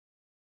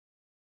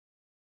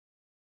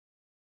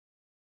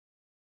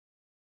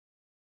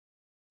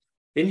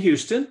In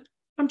Houston,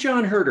 I'm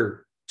John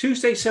Herder.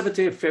 Tuesday, 7th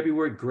day of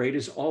February. Great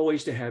as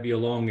always to have you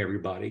along,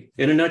 everybody.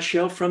 In a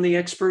nutshell, From the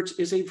Experts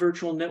is a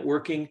virtual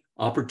networking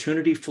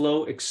opportunity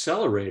flow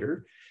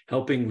accelerator,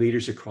 helping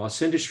leaders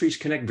across industries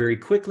connect very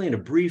quickly in a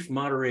brief,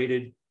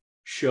 moderated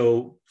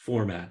show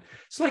format.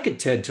 It's like a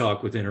TED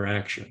Talk with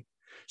interaction.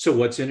 So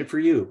what's in it for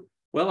you?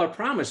 Well, I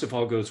promise if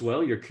all goes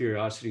well, your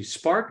curiosity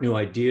spark, new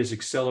ideas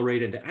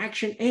accelerate into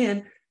action,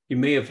 and you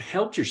may have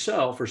helped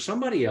yourself or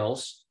somebody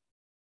else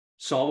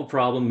solve a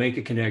problem, make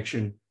a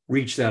connection,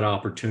 reach that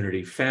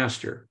opportunity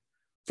faster.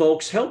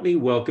 Folks, help me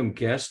welcome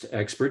guest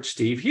expert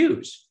Steve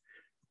Hughes.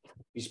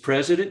 He's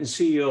president and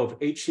CEO of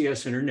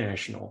HCS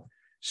International.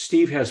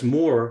 Steve has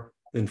more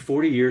than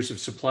 40 years of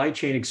supply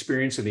chain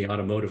experience in the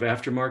automotive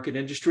aftermarket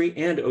industry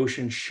and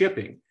ocean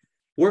shipping,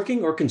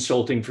 working or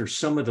consulting for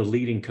some of the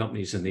leading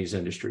companies in these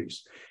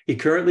industries. He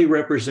currently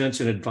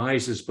represents and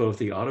advises both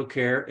the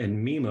AutoCare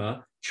and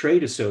MEMA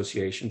trade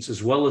associations,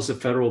 as well as the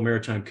Federal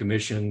Maritime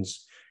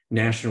Commission's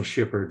National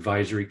Shipper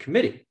Advisory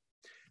Committee.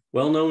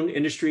 Well-known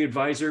industry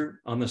advisor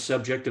on the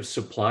subject of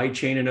supply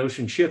chain and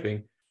ocean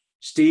shipping,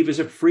 Steve is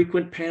a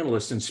frequent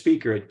panelist and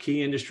speaker at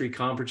key industry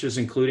conferences,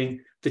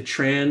 including the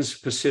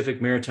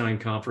Trans-Pacific Maritime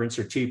Conference,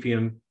 or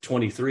TPM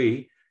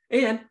 23,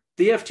 and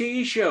the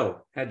FTE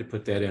show. Had to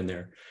put that in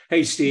there.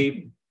 Hey,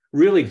 Steve,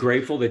 really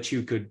grateful that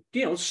you could,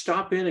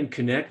 stop in and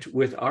connect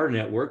with our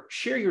network,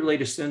 share your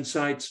latest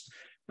insights,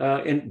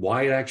 and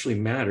why it actually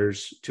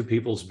matters to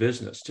people's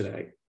business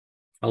today.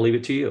 I'll leave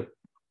it to you.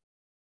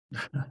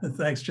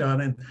 Thanks,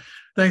 John. And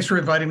thanks for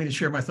inviting me to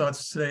share my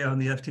thoughts today on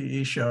the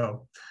FTE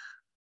show.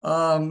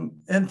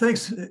 And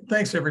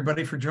thanks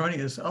everybody for joining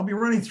us. I'll be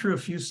running through a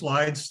few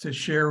slides to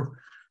share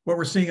what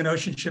we're seeing in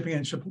ocean shipping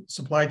and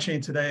supply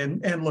chain today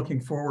and looking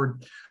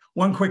forward.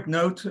 One quick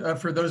note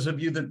for those of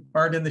you that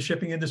aren't in the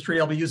shipping industry,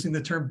 I'll be using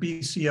the term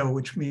BCO,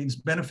 which means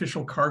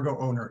beneficial cargo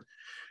owner.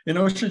 In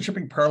ocean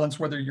shipping parlance,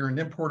 whether you're an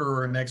importer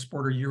or an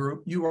exporter,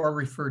 you are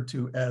referred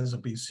to as a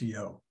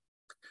BCO.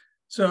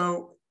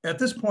 So at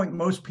this point,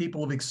 most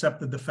people have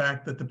accepted the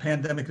fact that the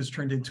pandemic has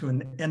turned into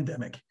an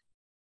endemic.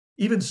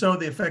 Even so,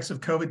 the effects of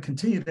COVID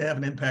continue to have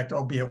an impact,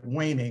 albeit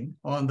waning,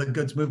 on the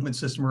goods movement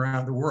system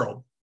around the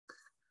world.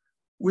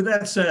 With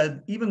that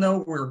said, even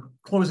though we're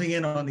closing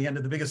in on the end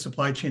of the biggest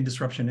supply chain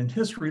disruption in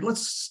history,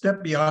 let's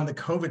step beyond the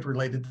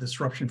COVID-related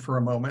disruption for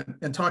a moment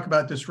and talk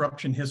about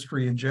disruption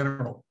history in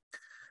general.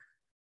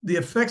 The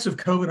effects of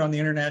COVID on the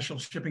international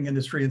shipping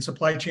industry and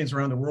supply chains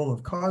around the world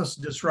have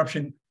caused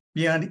disruption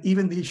beyond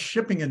even the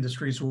shipping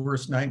industry's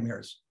worst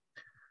nightmares.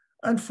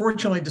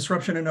 Unfortunately,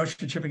 disruption in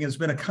ocean shipping has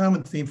been a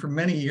common theme for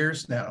many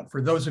years now.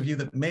 For those of you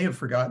that may have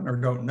forgotten or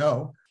don't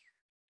know,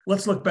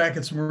 let's look back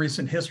at some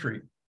recent history.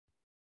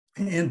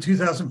 In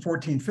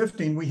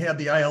 2014-15, we had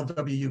the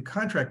ILWU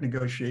contract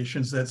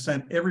negotiations that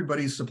sent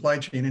everybody's supply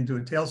chain into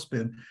a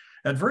tailspin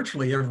at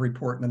virtually every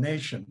port in the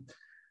nation.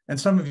 And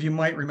some of you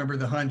might remember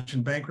the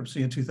Hanjin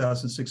bankruptcy in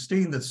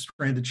 2016 that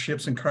stranded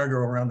ships and cargo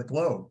around the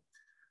globe.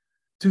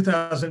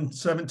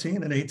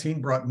 2017 and 18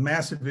 brought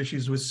massive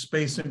issues with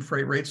space and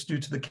freight rates due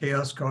to the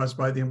chaos caused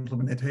by the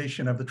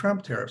implementation of the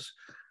Trump tariffs.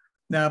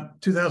 Now,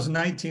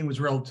 2019 was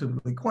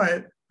relatively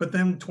quiet, but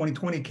then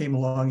 2020 came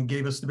along and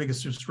gave us the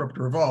biggest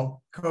disruptor of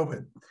all,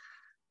 COVID.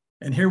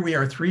 And here we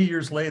are 3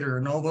 years later,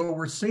 and although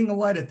we're seeing a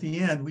light at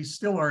the end, we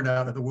still aren't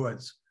out of the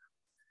woods.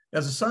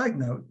 As a side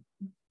note,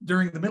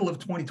 during the middle of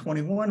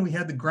 2021, we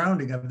had the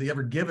grounding of the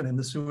Ever Given in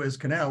the Suez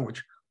Canal,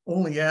 which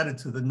only added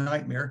to the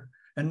nightmare.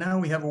 And now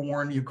we have a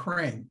war in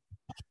Ukraine.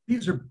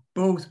 These are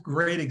both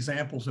great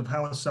examples of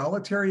how a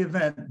solitary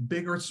event,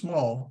 big or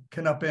small,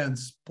 can upend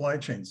supply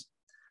chains.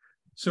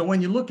 So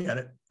when you look at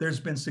it, there's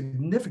been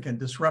significant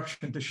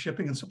disruption to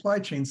shipping and supply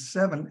chains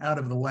 7 out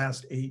of the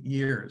last 8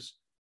 years.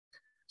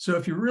 So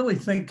if you really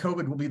think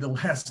COVID will be the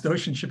last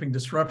ocean shipping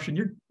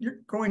disruption, you're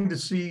going to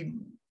see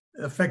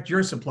affect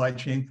your supply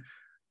chain.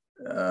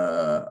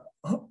 You're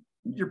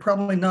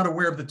probably not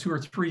aware of the 2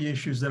 or 3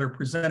 issues that are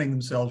presenting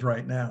themselves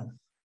right now.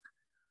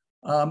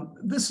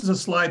 This is a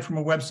slide from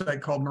a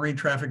website called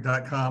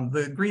marinetraffic.com.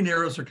 The green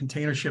arrows are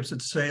container ships at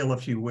sail,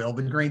 if you will.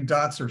 The green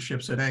dots are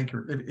ships at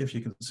anchor, if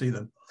you can see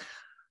them.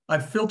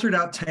 I've filtered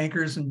out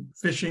tankers and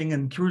fishing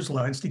and cruise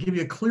lines to give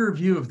you a clear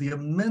view of the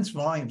immense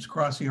volumes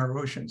crossing our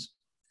oceans.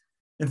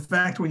 In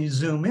fact, when you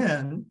zoom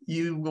in,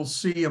 you will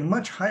see a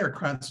much higher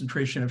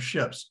concentration of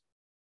ships.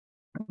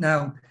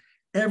 Now,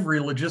 every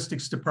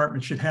logistics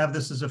department should have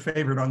this as a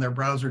favorite on their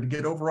browser to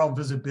get overall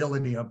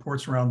visibility on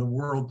ports around the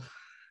world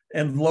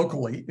and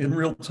locally in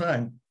real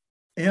time.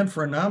 And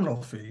for a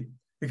nominal fee,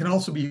 it can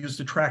also be used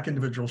to track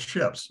individual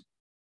ships.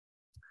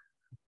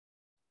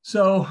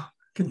 So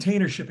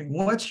container shipping,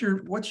 what's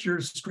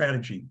your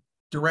strategy?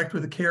 Direct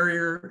with a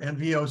carrier,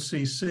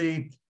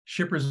 NVOCC,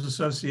 Shippers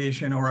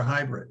Association, or a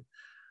hybrid?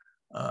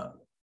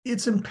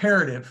 It's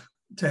imperative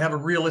to have a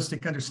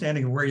realistic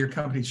understanding of where your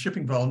company's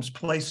shipping volumes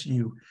place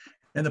you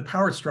and the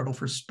power struggle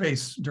for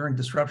space during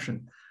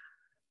disruption.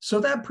 So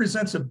that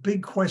presents a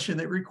big question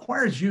that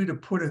requires you to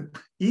put an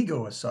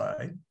ego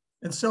aside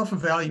and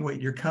self-evaluate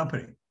your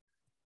company.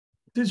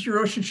 Does your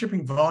ocean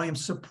shipping volume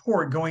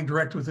support going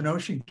direct with an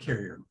ocean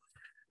carrier?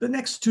 The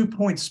next 2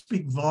 points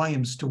speak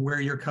volumes to where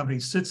your company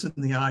sits in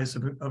the eyes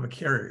of a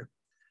carrier.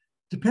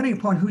 Depending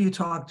upon who you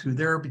talk to,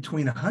 there are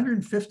between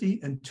 150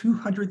 and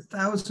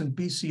 200,000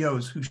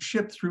 BCOs who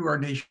ship through our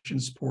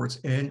nation's ports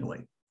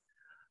annually.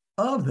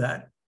 Of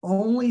that,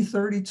 only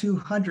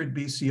 3,200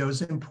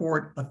 BCOs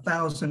import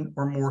 1,000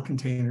 or more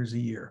containers a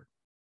year.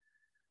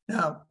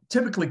 Now,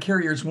 typically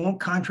carriers won't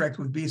contract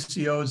with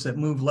BCOs that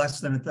move less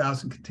than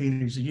 1,000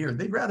 containers a year.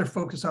 They'd rather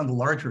focus on the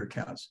larger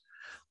accounts.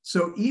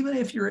 So even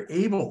if you're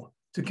able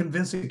to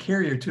convince a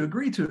carrier to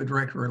agree to a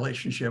direct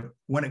relationship,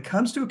 when it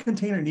comes to a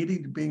container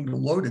needing to be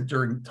loaded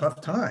during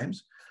tough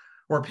times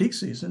or peak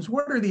seasons,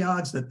 what are the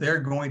odds that they're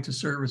going to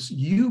service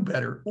you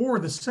better or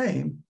the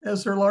same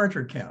as their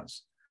larger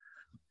accounts?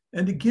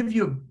 And to give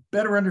you a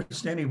better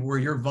understanding of where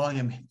your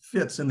volume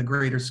fits in the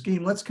greater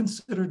scheme, let's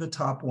consider the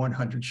top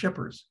 100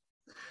 shippers.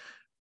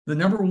 The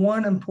number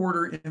one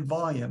importer in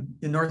volume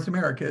in North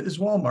America is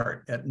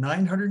Walmart at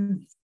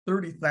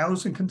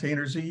 930,000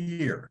 containers a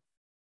year.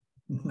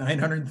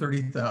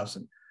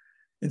 930,000.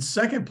 In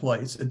second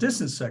place, a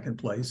distant second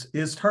place,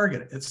 is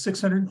Target at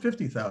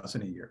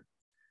 650,000 a year.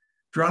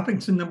 Dropping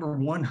to number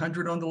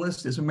 100 on the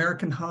list is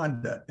American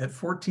Honda at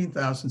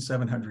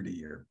 14,700 a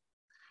year.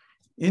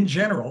 In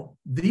general,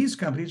 these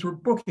companies were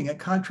booking at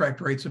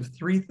contract rates of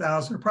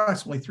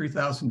approximately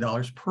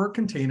 $3,000 per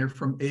container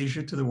from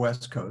Asia to the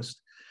West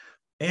Coast,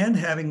 and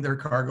having their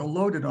cargo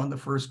loaded on the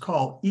first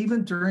call,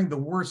 even during the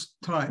worst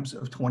times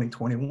of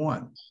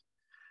 2021.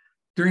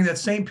 During that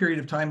same period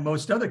of time,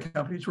 most other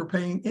companies were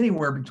paying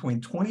anywhere between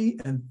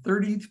 $20,000 and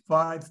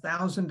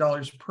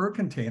 $35,000 per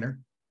container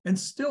and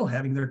still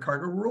having their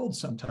cargo rolled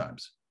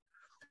sometimes.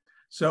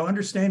 So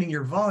understanding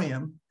your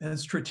volume and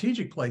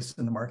strategic place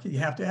in the market, you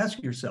have to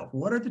ask yourself,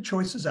 what are the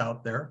choices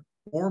out there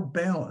or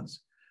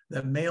balance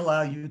that may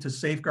allow you to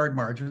safeguard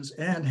margins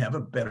and have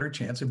a better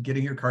chance of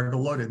getting your cargo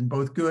loaded in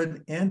both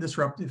good and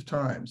disruptive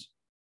times?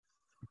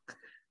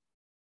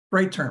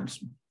 Freight terms.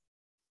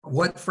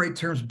 What freight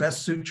terms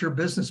best suit your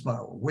business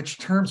model? Which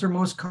terms are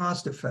most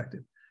cost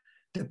effective?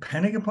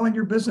 Depending upon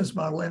your business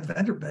model and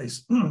vendor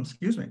base,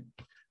 excuse me,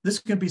 this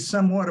can be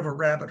somewhat of a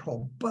rabbit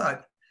hole,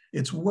 but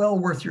it's well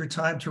worth your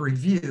time to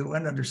review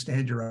and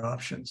understand your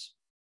options.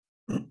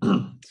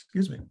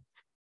 Excuse me.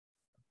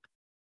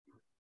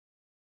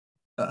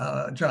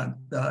 John,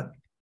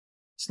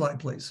 slide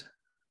please.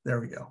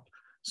 There we go.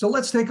 So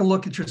let's take a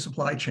look at your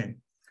supply chain.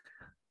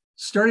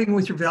 Starting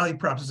with your value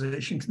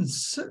proposition,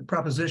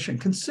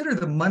 consider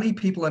the money,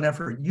 people, and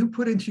effort you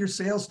put into your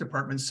sales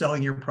department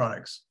selling your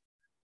products.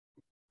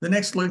 The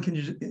next link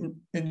in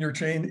your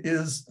chain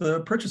is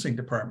the purchasing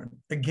department.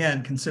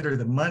 Again, consider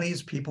the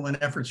monies, people, and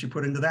efforts you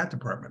put into that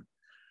department.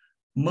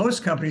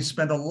 Most companies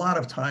spend a lot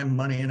of time,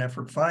 money, and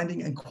effort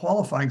finding and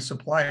qualifying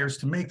suppliers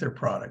to make their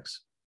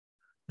products.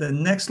 The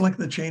next link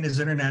in the chain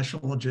is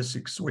international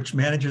logistics, which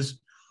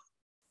manages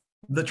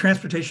the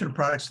transportation of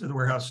products to the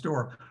warehouse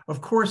store. Of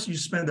course, you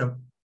spend a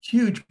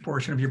huge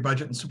portion of your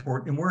budget and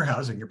support in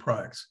warehousing your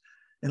products.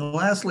 And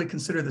lastly,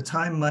 consider the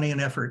time, money, and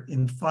effort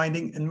in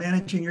finding and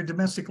managing your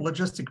domestic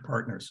logistic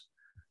partners.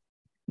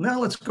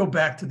 Now let's go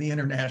back to the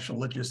international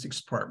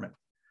logistics department.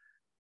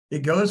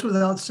 It goes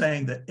without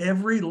saying that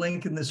every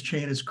link in this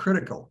chain is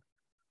critical.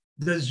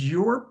 Does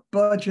your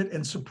budget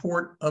and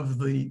support of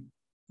the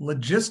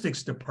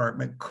logistics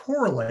department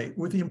correlate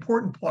with the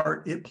important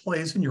part it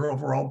plays in your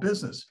overall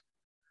business?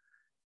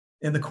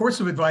 In the course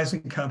of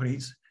advising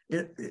companies,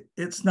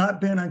 it's not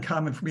been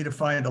uncommon for me to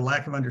find a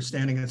lack of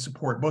understanding and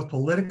support, both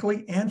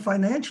politically and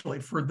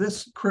financially, for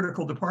this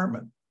critical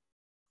department.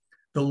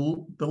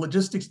 The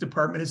logistics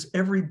department is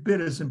every bit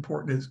as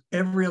important as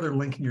every other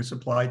link in your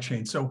supply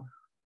chain. So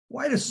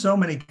why do so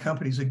many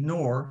companies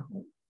ignore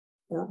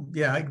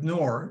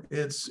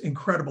its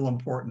incredible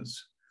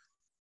importance?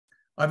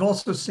 I've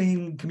also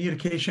seen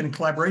communication and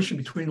collaboration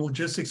between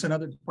logistics and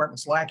other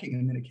departments lacking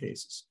in many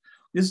cases.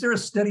 Is there a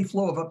steady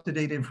flow of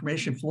up-to-date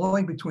information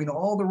flowing between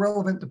all the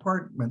relevant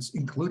departments,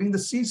 including the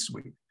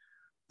C-suite?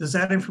 Does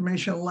that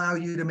information allow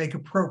you to make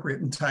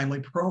appropriate and timely,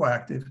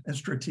 proactive, and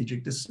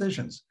strategic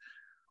decisions?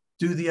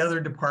 Do the other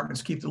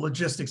departments keep the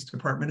logistics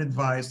department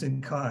advised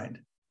and kind?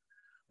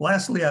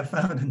 Lastly, I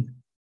found an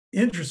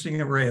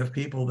interesting array of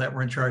people that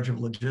were in charge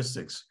of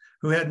logistics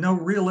who had no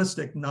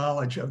realistic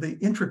knowledge of the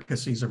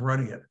intricacies of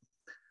running it.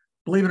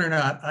 Believe it or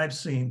not, I've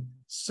seen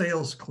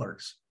sales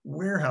clerks,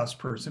 warehouse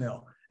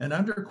personnel, and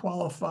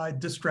underqualified,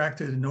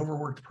 distracted, and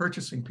overworked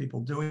purchasing people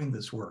doing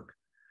this work.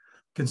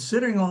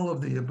 Considering all of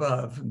the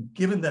above,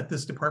 given that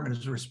this department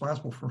is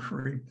responsible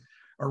for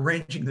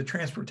arranging the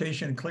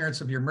transportation and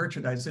clearance of your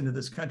merchandise into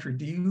this country,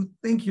 do you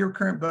think your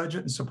current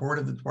budget and support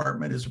of the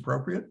department is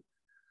appropriate?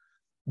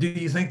 Do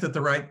you think that the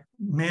right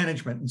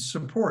management and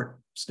support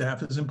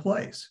staff is in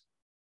place?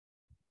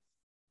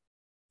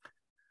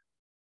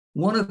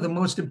 One of the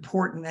most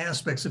important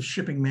aspects of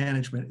shipping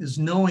management is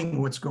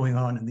knowing what's going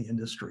on in the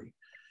industry.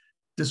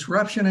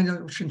 Disruption in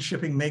ocean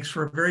shipping makes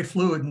for a very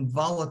fluid and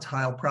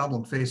volatile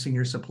problem facing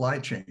your supply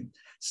chain.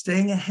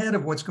 Staying ahead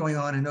of what's going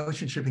on in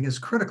ocean shipping is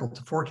critical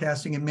to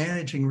forecasting and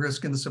managing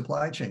risk in the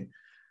supply chain.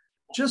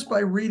 just by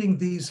reading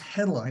these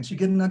headlines, you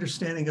get an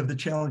understanding of the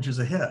challenges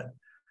ahead.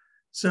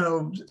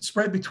 So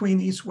spread between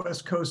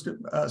East-West Coast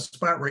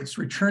spot rates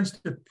returns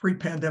to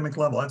pre-pandemic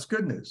level. That's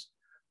good news.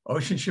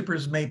 Ocean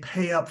shippers may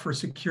pay up for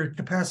secured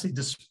capacity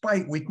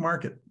despite weak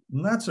market.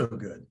 Not so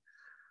good.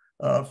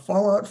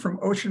 Fallout from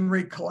ocean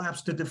rate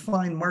collapse to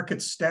define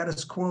market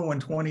status quo in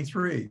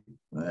 23.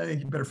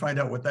 You better find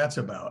out what that's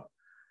about.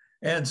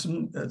 And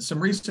some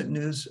recent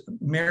news,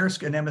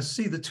 Maersk and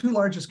MSC, the two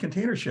largest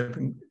container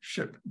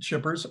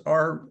shippers,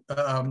 are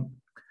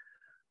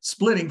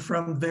splitting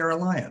from their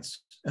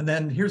alliance. And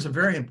then here's a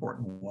very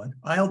important one,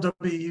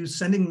 ILWU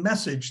sending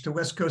message to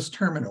West Coast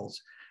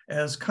terminals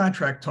as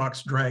contract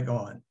talks drag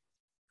on.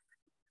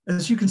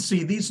 As you can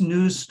see, these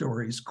news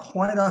stories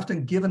quite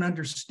often give an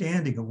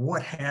understanding of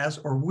what has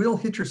or will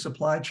hit your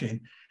supply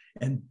chain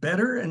and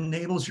better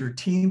enables your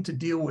team to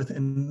deal with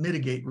and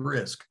mitigate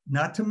risk,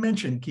 not to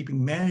mention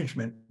keeping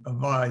management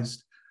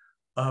advised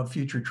of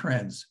future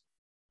trends.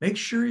 Make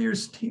sure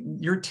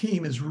your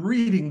team is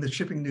reading the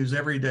shipping news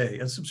every day.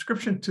 A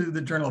subscription to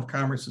the Journal of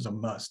Commerce is a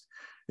must.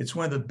 It's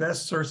one of the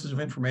best sources of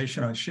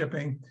information on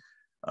shipping.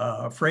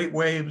 Freight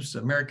Waves,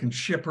 American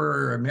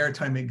Shipper,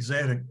 Maritime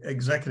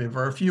Executive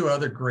are a few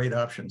other great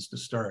options to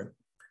start.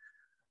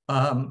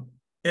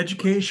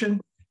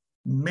 Education.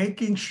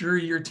 Making sure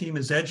your team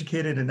is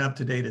educated and up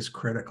to date is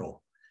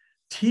critical.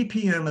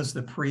 TPM is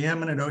the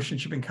preeminent ocean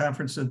shipping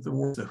conference in the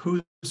world, the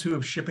who's who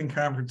of shipping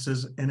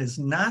conferences, and is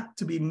not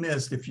to be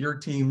missed if your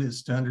team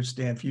is to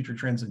understand future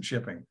trends in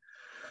shipping.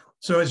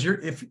 So is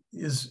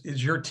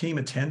your team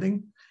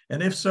attending?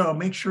 And if so,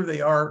 make sure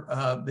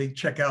they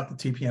check out the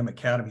TPM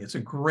Academy. It's a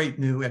great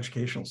new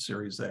educational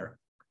series there.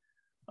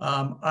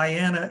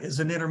 IANA is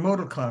an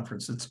intermodal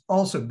conference. It's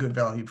also good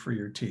value for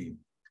your team.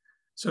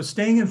 So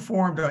staying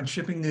informed on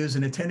shipping news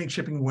and attending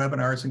shipping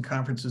webinars and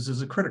conferences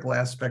is a critical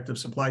aspect of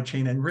supply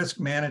chain and risk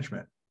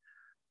management.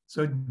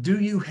 So do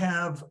you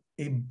have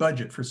a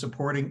budget for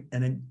supporting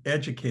and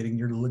educating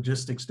your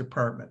logistics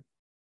department?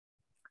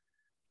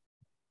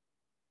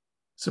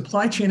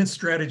 Supply chain and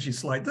strategy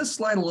slide. This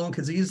slide alone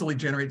could easily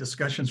generate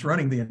discussions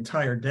running the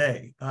entire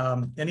day.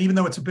 And even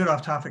though it's a bit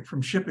off topic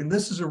from shipping,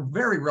 this is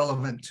very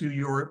relevant to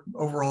your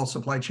overall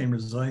supply chain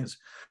resilience.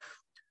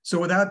 So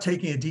without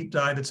taking a deep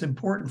dive, it's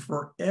important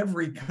for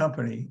every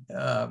company,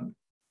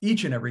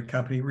 each and every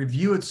company,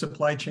 review its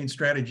supply chain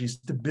strategies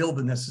to build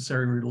the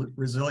necessary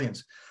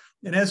resilience.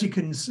 And as you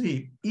can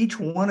see, each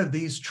one of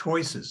these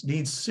choices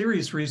needs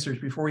serious research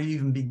before you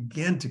even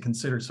begin to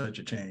consider such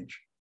a change.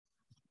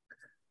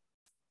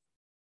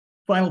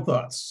 Final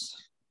thoughts.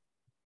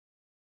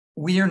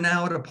 We are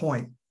now at a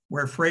point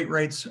where freight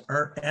rates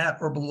are at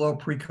or below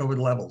pre-COVID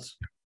levels.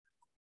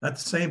 At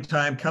the same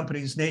time,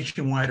 companies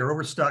nationwide are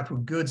overstocked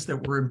with goods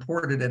that were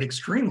imported at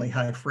extremely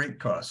high freight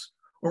costs.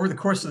 Over the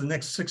course of the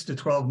next 6 to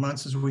 12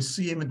 months, as we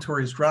see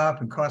inventories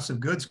drop and costs of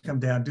goods come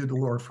down due to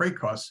lower freight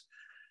costs,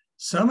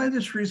 some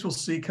industries will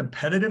see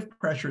competitive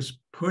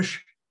pressures push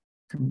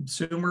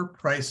consumer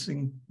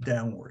pricing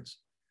downwards.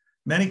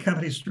 Many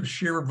companies, through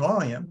sheer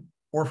volume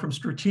or from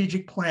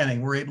strategic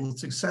planning, were able to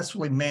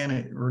successfully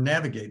manage or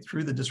navigate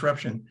through the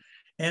disruption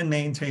and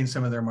maintain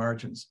some of their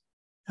margins.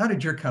 How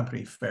did your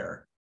company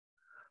fare?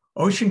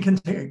 Ocean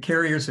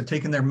carriers have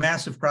taken their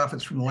massive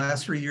profits from the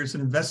last 3 years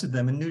and invested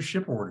them in new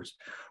ship orders.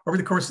 Over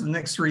the course of the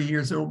next 3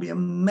 years, there will be a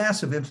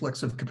massive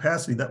influx of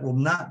capacity that will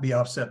not be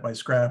offset by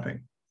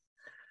scrapping.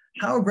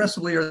 How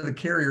aggressively are the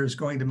carriers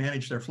going to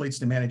manage their fleets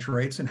to manage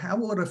rates, and how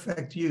will it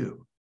affect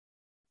you?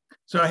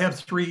 So I have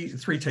three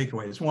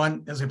takeaways.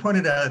 One, as I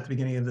pointed out at the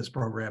beginning of this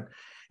program,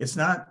 it's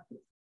not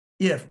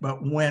if,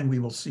 but when we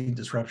will see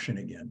disruption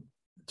again.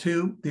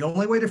 Two, the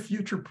only way to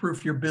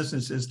future-proof your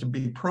business is to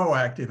be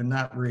proactive and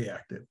not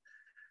reactive.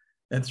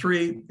 And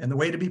three, and the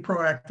way to be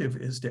proactive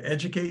is to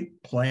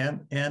educate,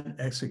 plan, and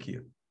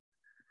execute.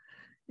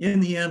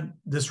 In the end,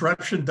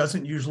 disruption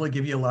doesn't usually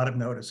give you a lot of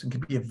notice and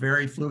can be a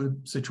very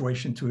fluid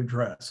situation to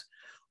address.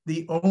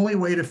 The only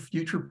way to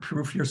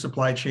future-proof your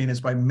supply chain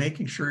is by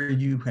making sure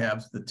you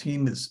have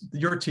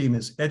your team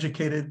is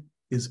educated,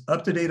 is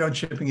up to date on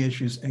shipping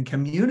issues, and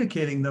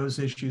communicating those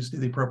issues to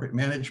the appropriate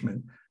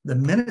management the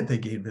minute they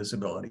gain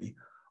visibility,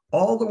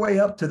 all the way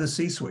up to the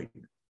C-suite.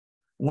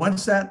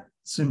 Once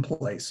that's in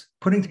place,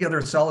 putting together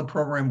a solid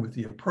program with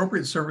the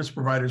appropriate service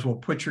providers will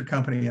put your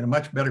company in a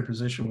much better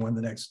position when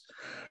the next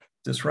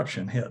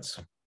disruption hits.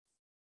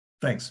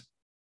 Thanks.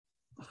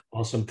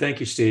 Awesome. Thank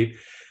you, Steve.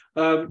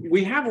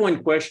 We have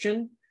one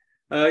question.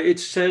 It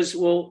says,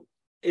 well,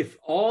 if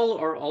all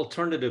are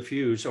alternative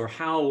fuels, or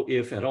how,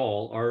 if at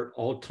all, are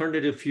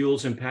alternative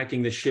fuels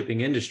impacting the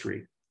shipping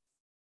industry?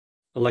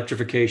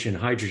 Electrification,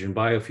 hydrogen,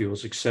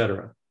 biofuels, et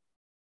cetera.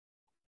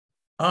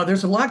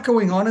 There's a lot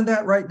going on in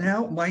that right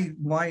now.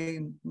 My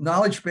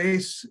knowledge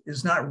base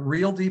is not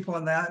real deep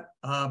on that,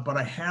 but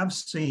I have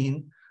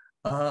seen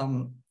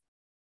a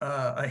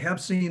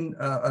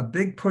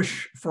big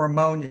push for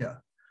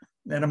ammonia,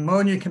 and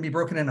ammonia can be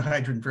broken into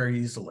hydrogen very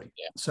easily.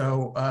 Yeah.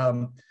 So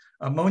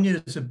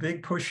ammonia is a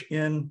big push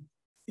in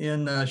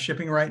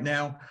shipping right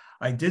now.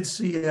 I did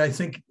see, I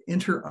think,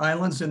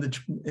 inter-islands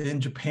in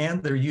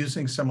Japan, they're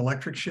using some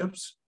electric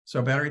ships,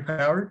 so battery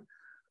powered.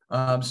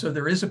 So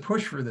there is a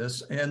push for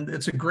this. And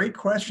it's a great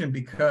question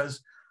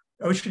because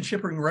ocean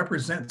shipping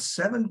represents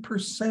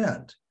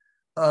 7%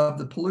 of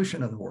the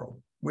pollution of the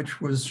world,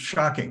 which was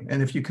shocking.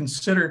 And if you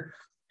consider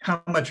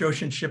how much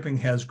ocean shipping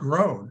has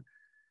grown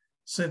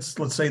since,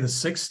 let's say, the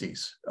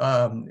 60s,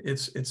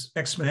 it's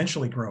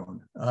exponentially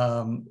grown.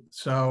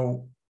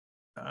 So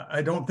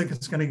I don't think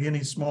it's going to get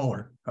any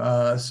smaller.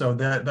 So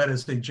that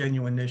is a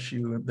genuine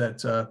issue that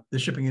the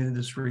shipping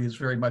industry is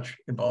very much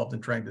involved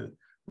in trying to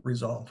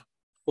resolve.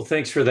 Well,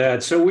 thanks for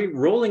that. So we're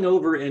rolling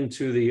over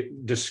into the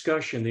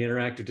discussion, the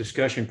interactive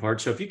discussion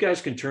part. So if you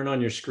guys can turn on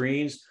your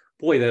screens,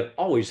 boy, that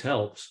always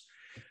helps.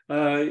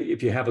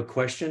 If you have a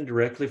question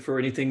directly for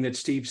anything that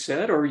Steve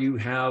said, or you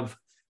have,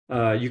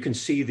 you can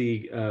see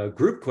the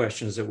group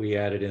questions that we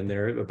added in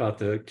there about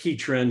the key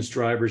trends,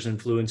 drivers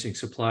influencing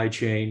supply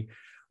chain,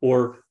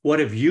 or what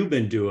have you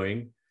been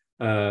doing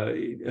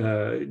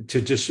to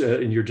just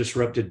in your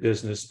disrupted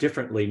business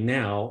differently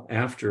now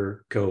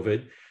after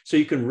COVID. So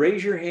you can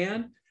raise your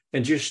hand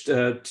and just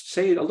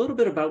say a little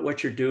bit about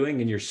what you're doing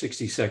in your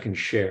 60-second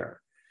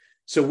share.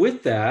 So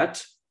with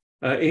that,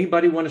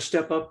 anybody want to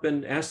step up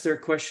and ask their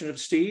question of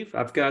Steve?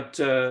 I've got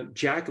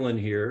Jacqueline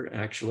here,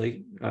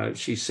 actually.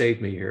 She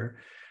saved me here.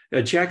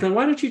 Jacqueline,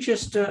 why don't you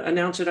just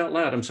announce it out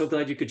loud? I'm so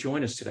glad you could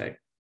join us today.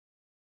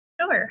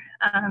 Sure.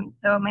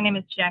 So my name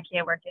is Jackie.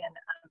 I work in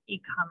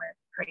e-commerce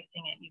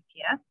pricing at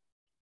UPS.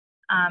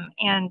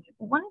 And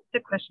one of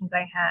the questions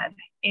I had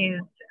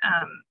is,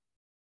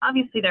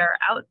 obviously there are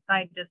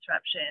outside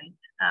disruptions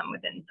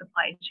within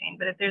supply chain,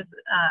 but if there's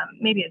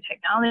maybe a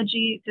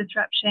technology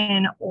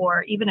disruption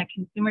or even a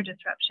consumer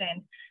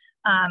disruption,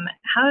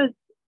 how does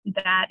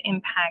that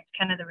impact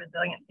kind of the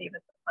resiliency of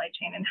the supply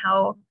chain? And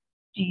how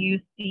do you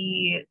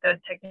see those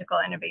technical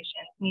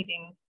innovations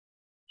needing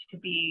to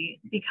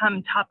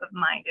become top of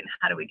mind, and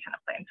how do we kind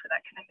of plan for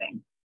that kind of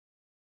thing?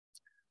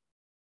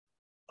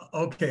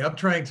 Okay, I'm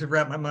trying to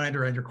wrap my mind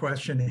around your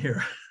question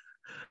here.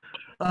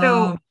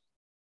 So,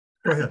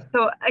 go ahead.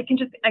 So I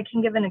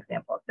can give an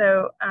example.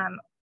 So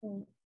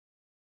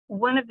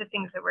one of the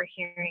things that we're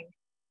hearing,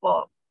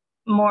 well,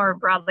 more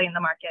broadly in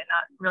the market,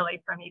 not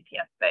really from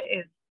UPS, but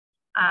is,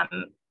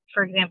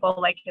 for example,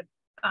 like if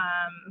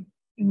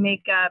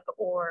makeup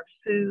or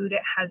food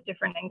has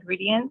different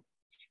ingredients,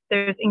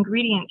 there's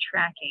ingredient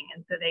tracking.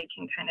 And so they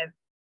can kind of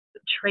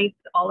trace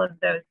all of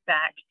those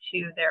back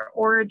to their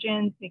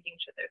origins, making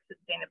sure they're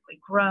sustainably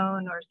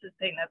grown or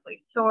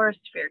sustainably sourced,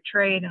 fair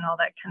trade, and all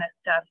that kind of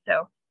stuff.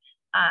 So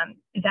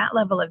that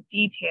level of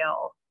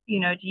detail, do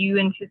you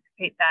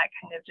anticipate that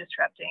kind of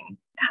disrupting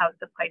how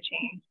supply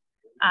chain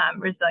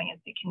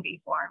resiliency can be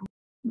formed?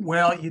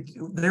 Well,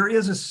 there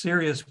is a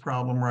serious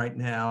problem right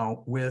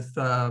now with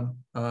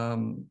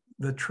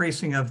the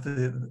tracing of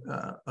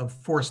of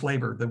forced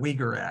labor, the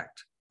Uyghur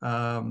Act.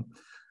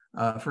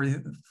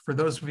 For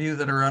those of you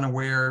that are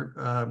unaware,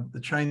 the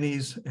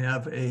Chinese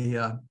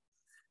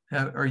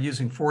are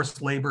using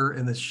forced labor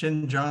in the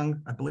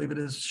Xinjiang, I believe it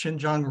is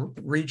Xinjiang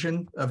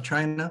region of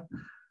China,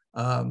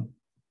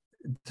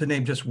 to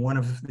name just one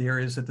of the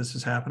areas that this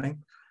is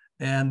happening.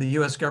 And the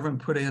US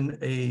government put in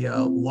a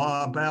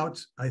law about,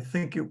 I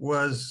think it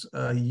was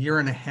a year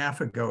and a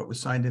half ago, it was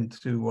signed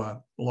into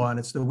law, and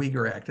it's the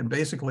Uyghur Act. And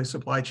basically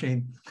supply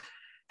chain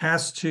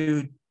has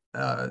to,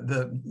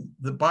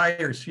 the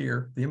buyers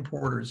here, the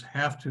importers,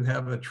 have to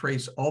have a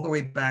trace all the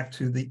way back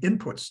to the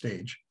input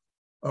stage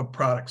of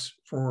products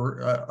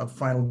for of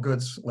final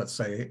goods, let's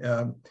say.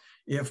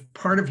 If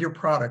part of your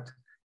product,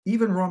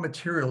 even raw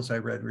materials I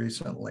read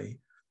recently,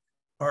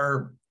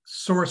 are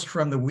sourced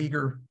from the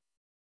Uyghur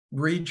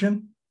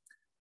region,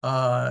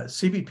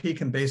 CBP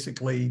can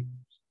basically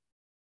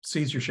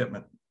seize your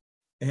shipment.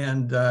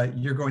 And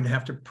you're going to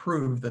have to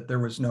prove that there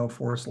was no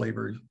forced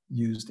labor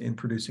used in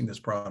producing this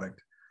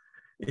product.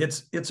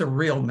 It's a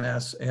real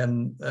mess.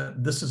 And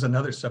this is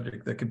another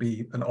subject that could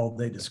be an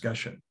all-day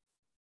discussion.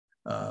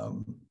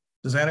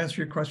 Does that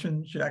answer your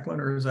question, Jacqueline,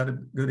 or is that a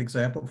good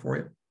example for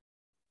you?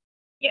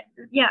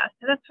 Yeah.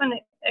 So that's one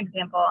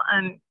example.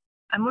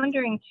 I'm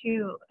wondering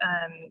too,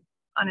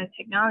 on a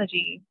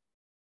technology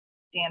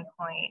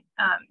standpoint,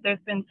 there's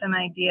been some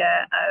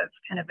idea of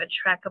kind of a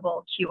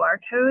trackable QR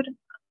code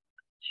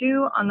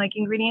too on like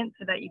ingredients,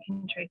 so that you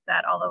can trace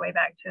that all the way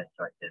back to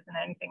sources and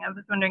anything. I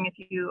was wondering if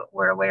you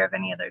were aware of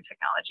any other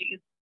technologies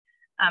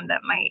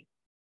that might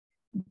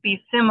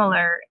be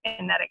similar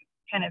in that it's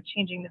kind of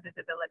changing the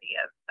visibility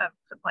of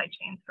supply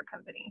chains for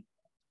companies.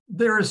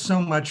 There is so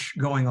much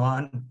going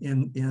on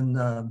in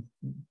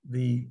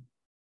the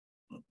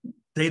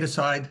data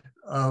side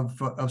of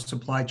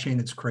supply chain.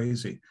 It's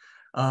crazy.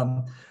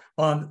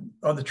 On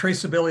the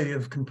traceability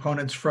of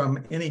components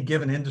from any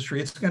given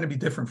industry, it's going to be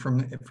different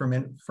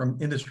from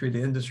industry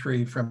to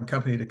industry, from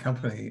company to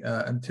company,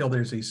 until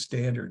there's a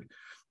standard.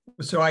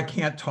 So I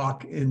can't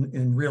talk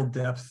in real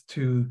depth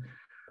to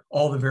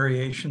all the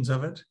variations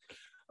of it.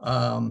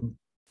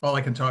 All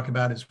I can talk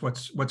about is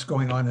what's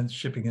going on in the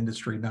shipping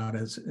industry, not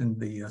as in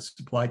the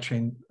supply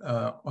chain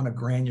on a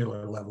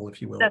granular level,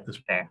 if you will. That's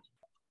fair.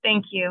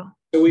 Thank you.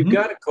 So we've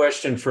got a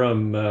question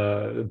from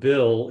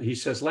Bill. He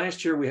says,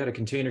 last year we had a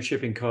container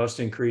shipping cost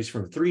increase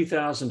from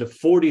 $3,000 to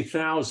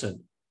 $40,000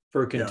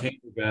 for container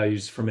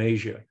values from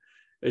Asia.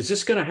 Is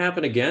this going to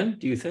happen again,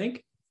 do you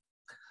think?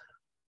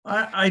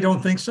 I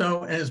don't think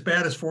so. As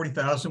bad as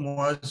 40,000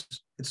 was,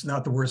 it's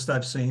not the worst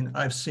I've seen.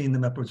 I've seen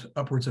them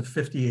upwards of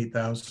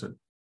 58,000.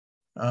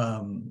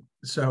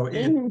 So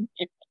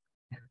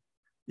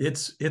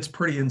it's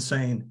pretty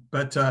insane.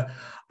 But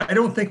I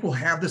don't think we'll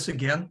have this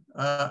again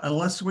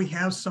unless we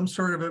have some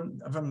sort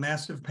of a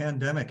massive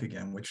pandemic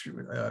again, which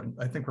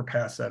I think we're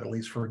past that, at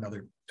least for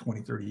another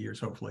 20, 30 years,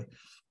 hopefully.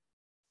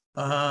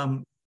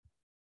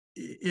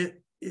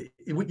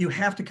 You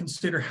have to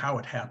consider how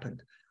it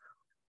happened.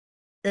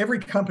 Every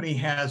company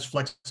has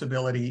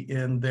flexibility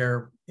in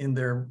their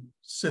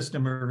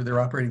system or their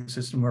operating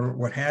system or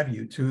what have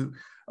you to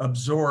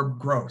absorb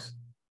growth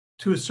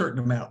to a certain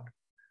amount.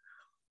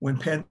 When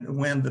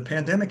the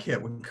pandemic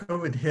hit, when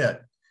COVID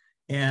hit,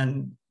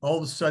 and all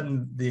of a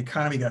sudden the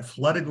economy got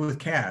flooded with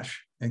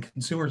cash and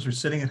consumers were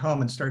sitting at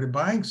home and started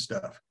buying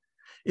stuff,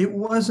 it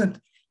wasn't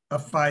a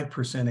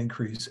 5%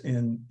 increase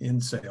in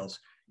sales.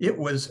 It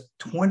was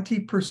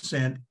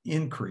 20%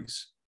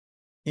 increase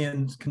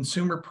in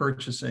consumer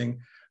purchasing,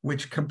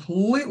 which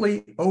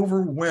completely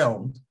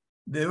overwhelmed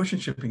the ocean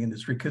shipping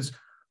industry, because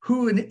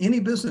who in any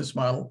business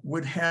model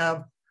would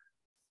have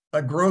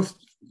a growth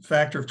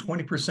factor of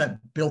 20%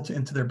 built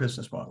into their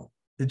business model?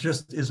 It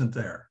just isn't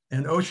there.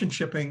 And ocean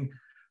shipping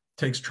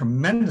takes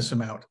tremendous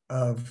amount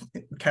of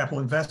capital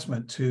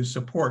investment to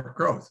support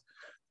growth.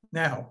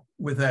 Now,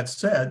 with that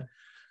said,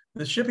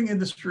 the shipping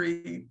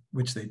industry,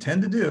 which they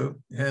tend to do,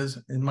 has,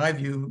 in my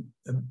view,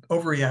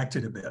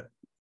 overreacted a bit.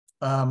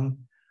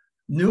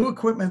 New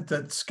equipment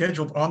that's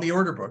scheduled on the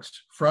order books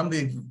from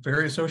the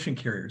various ocean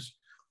carriers,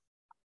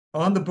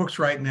 on the books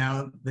right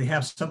now, they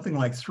have something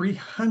like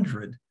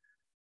 300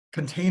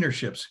 container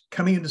ships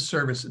coming into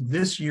service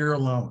this year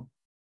alone.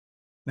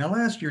 Now,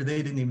 last year,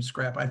 they didn't even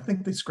scrap. I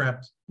think they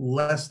scrapped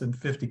less than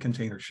 50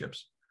 container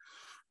ships.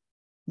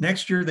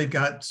 Next year,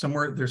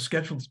 they're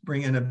scheduled to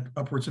bring in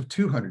upwards of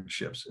 200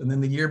 ships. And then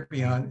the year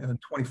beyond,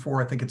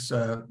 24, I think it's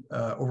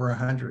over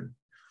 100.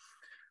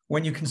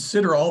 When you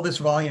consider all this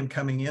volume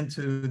coming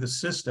into the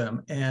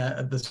system,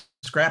 and the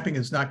scrapping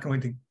is not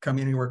going to come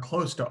anywhere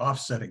close to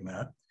offsetting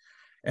that.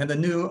 And the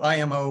new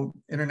IMO,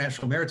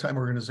 International Maritime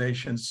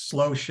Organization,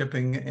 slow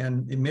shipping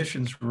and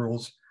emissions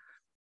rules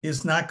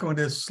is not going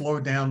to slow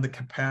down the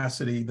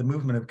capacity, the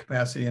movement of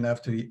capacity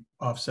enough to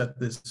offset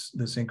this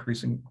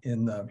increase in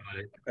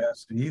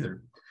capacity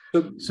either.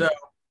 So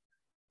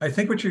I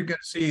think what you're going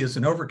to see is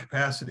an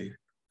overcapacity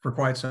for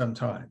quite some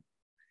time.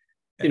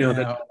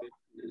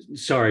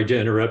 Sorry to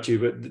interrupt you,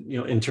 but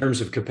in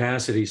terms of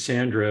capacity,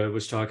 Sandra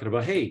was talking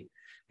about, hey,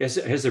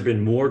 has there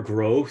been more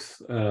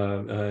growth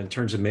in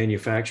terms of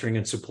manufacturing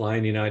and supply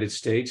in the United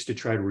States to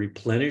try to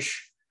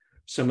replenish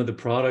some of the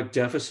product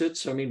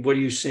deficits? I mean, what are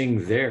you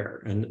seeing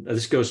there? And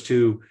this goes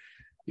to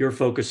your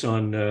focus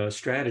on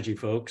strategy,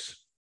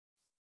 folks.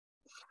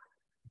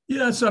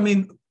 Yes, I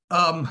mean,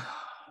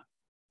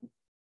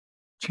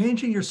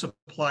 changing your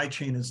supply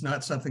chain is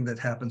not something that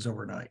happens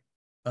overnight.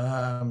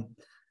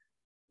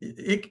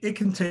 It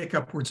can take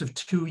upwards of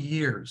 2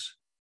 years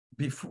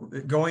before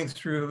going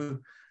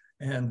through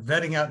and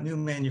vetting out new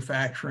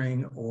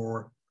manufacturing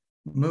or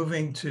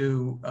moving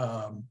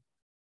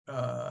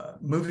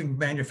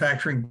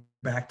manufacturing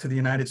back to the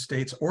United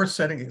States, or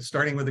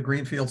starting with a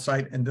greenfield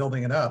site and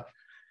building it up.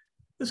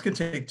 This could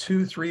take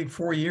 2, 3,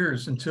 4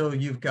 years until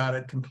you've got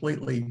it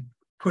completely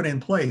put in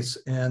place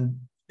and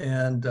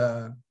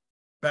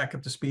back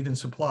up to speed and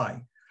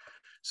supply.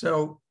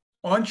 So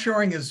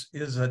onshoring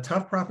is a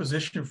tough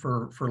proposition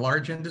for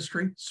large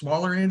industry.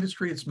 Smaller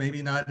industry, it's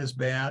maybe not as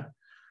bad.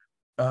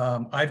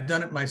 I've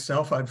done it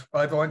myself. I've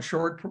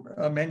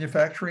onshored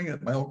manufacturing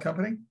at my old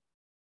company,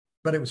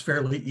 but it was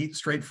fairly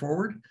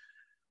straightforward.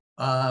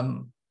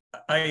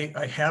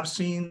 I have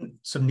seen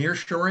some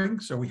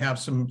nearshoring. So we have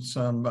some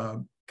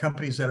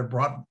companies that have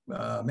brought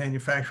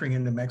manufacturing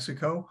into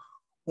Mexico,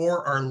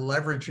 or are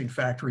leveraging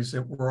factories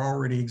that were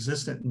already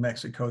existent in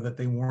Mexico that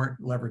they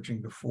weren't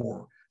leveraging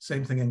before.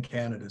 Same thing in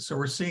Canada. So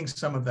we're seeing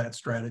some of that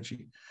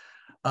strategy.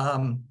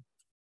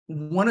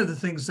 One of the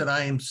things that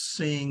I am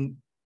seeing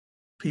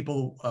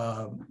people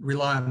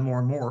rely on more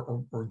and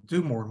more, or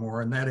do more and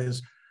more, and that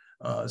is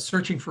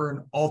searching for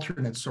an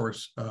alternate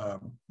source,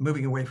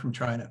 moving away from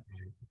China.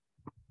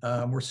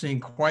 We're seeing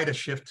quite a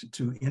shift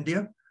to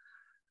India.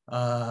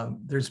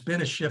 There's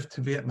been a shift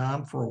to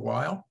Vietnam for a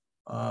while.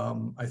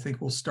 I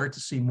think we'll start to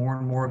see more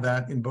and more of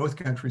that in both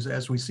countries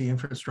as we see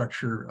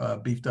infrastructure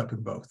beefed up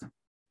in both.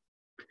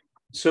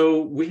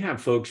 So we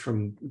have folks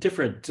from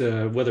different,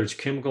 whether it's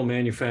chemical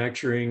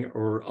manufacturing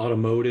or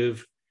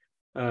automotive.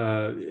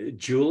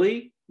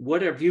 Julie,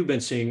 what have you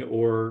been seeing,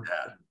 or,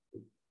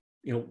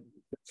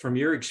 from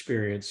your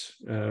experience,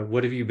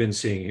 what have you been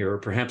seeing here? Or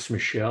perhaps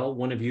Michelle,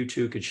 one of you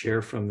two could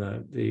share from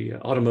the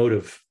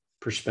automotive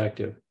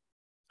perspective.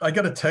 I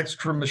got a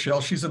text from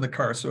Michelle. She's in the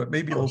car, so it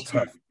may be a little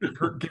tough.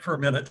 Give her a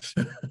minute.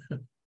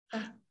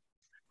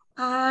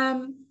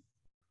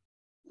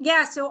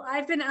 Yeah, so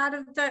I've been out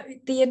of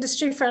the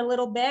industry for a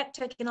little bit,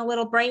 taking a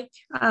little break,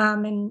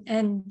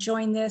 and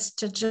joined this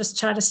to just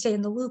try to stay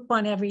in the loop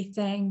on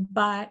everything.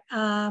 But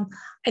I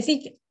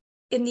think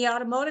in the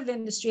automotive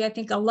industry, I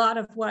think a lot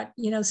of what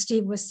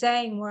Steve was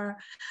saying, we're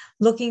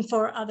looking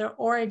for other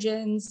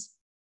origins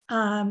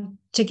to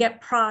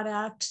get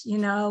product,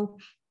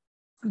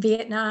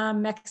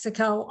 Vietnam,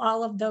 Mexico,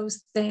 all of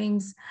those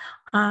things.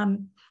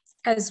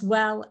 As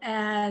well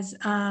as,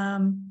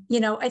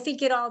 I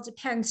think it all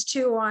depends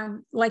too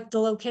on like the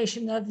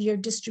location of your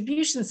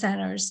distribution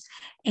centers.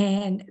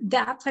 And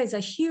that plays a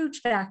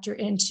huge factor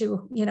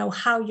into,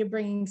 how you're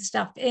bringing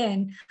stuff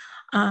in.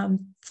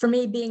 For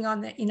me being on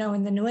the,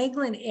 in the New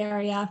England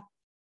area,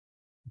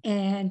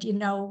 and,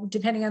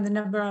 depending on the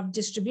number of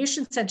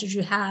distribution centers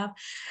you have,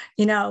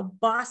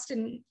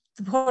 Boston,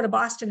 the Port of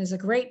Boston is a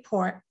great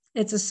port.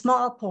 It's a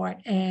small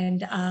port,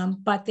 and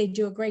but they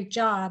do a great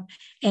job.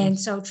 And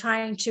so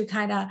trying to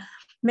kind of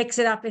mix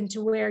it up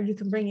into where you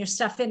can bring your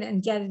stuff in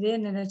and get it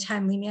in a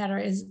timely manner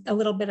is a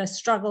little bit of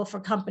struggle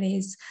for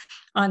companies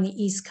on the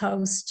East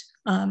Coast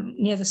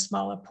near the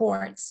smaller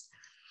ports.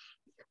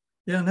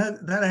 Yeah, and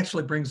that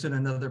actually brings in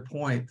another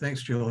point.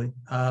 Thanks, Julie.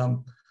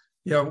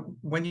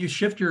 When you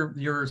shift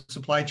your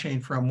supply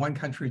chain from one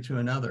country to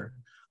another,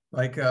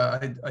 like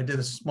I did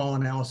a small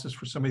analysis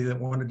for somebody that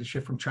wanted to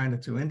shift from China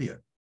to India.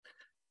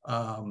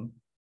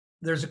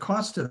 There's a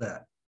cost to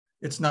that.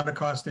 It's not a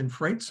cost in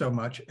freight so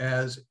much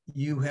as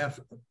you have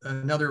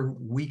another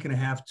week and a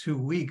half, 2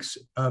 weeks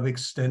of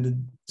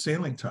extended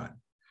sailing time.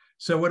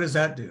 So what does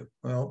that do?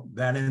 Well,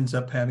 that ends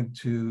up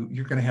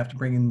you're going to have to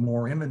bring in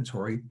more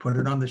inventory, put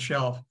it on the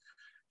shelf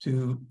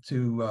to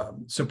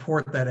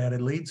support that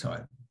added lead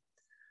time.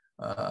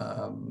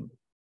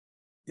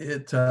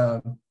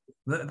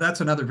 That's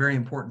another very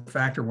important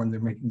factor when they're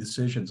making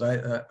decisions.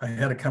 I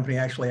had a company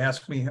actually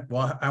ask me,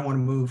 well, I want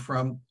to move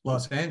from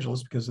Los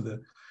Angeles because of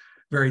the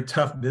very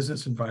tough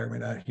business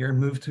environment out here and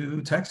move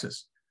to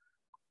Texas.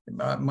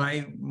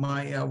 My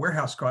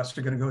warehouse costs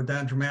are going to go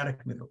down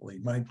dramatically.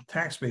 My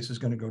tax base is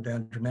going to go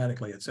down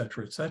dramatically, et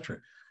cetera, et cetera.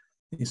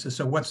 He says,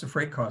 so what's the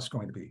freight cost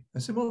going to be? I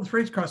said, well, the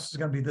freight cost is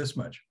going to be this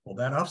much. Well,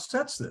 that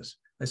offsets this.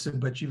 I said,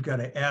 but you've got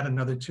to add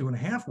another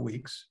 2.5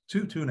 weeks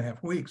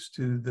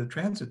to the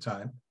transit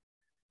time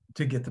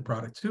to get the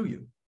product to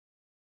you.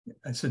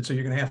 I said, so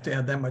you're going to have to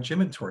add that much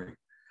inventory.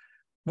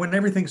 When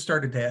everything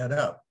started to add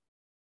up,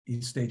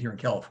 he stayed here in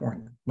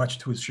California, much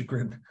to his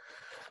chagrin.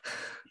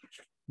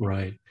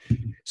 Right.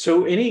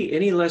 So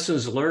any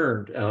lessons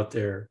learned out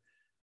there?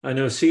 I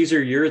know,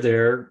 Caesar, you're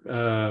there.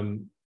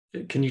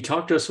 Can you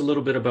talk to us a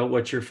little bit about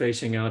what you're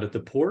facing out at the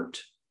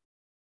port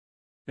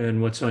and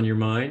what's on your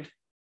mind?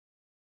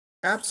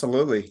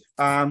 Absolutely.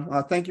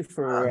 Thank you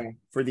for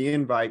the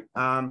invite.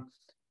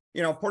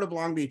 Port of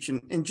Long Beach,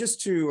 and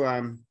just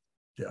to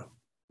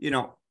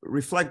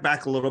reflect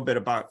back a little bit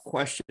about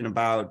question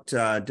about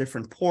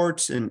different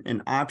ports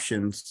and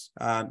options.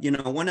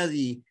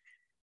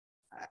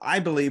 I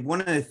believe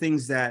one of the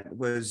things that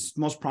was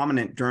most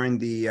prominent during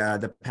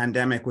the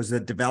pandemic was the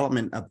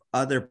development of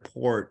other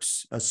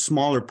ports,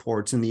 smaller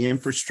ports, and the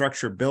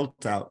infrastructure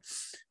built out,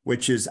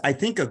 which is, I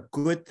think, a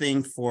good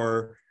thing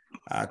for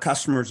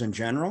customers in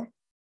general.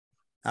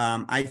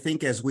 I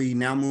think as we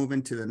now move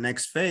into the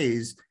next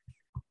phase,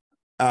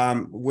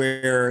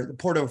 where the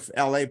Port of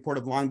LA, Port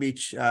of Long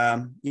Beach,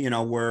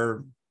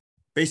 where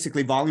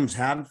basically volumes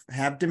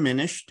have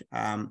diminished.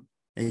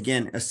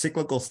 Again, a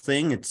cyclical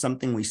thing. It's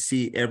something we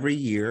see every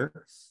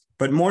year,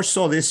 but more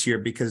so this year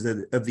because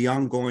of the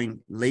ongoing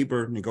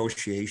labor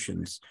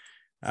negotiations.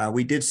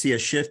 We did see a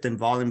shift in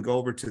volume go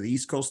over to the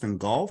East Coast and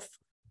Gulf,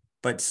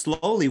 but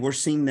slowly we're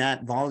seeing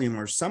that volume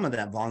or some of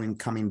that volume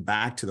coming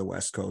back to the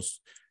West Coast.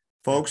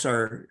 Folks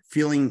are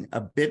feeling a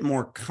bit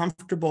more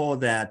comfortable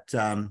that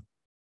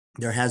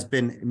there has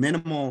been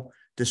minimal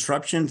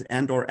disruptions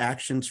and or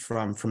actions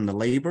from the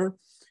labor.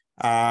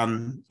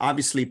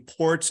 Obviously,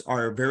 ports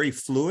are very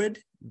fluid.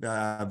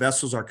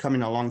 Vessels are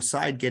coming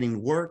alongside,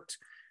 getting worked.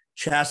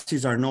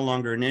 Chassis are no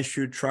longer an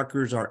issue.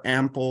 Truckers are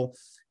ample.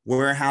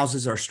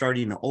 Warehouses are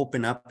starting to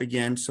open up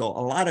again. So a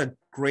lot of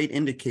great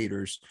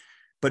indicators.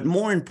 But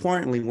more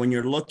importantly, when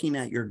you're looking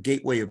at your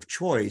gateway of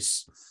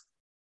choice,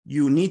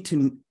 you need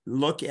to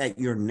look at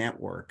your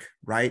network,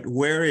 right?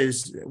 Where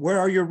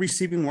are your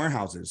receiving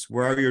warehouses?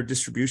 Where are your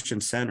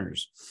distribution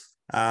centers?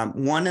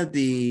 One of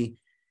the,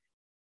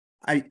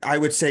 I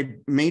would say,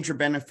 major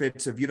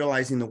benefits of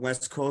utilizing the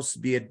West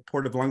Coast, be it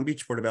Port of Long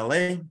Beach, Port of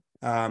LA,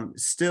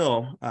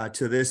 still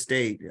to this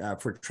date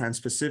for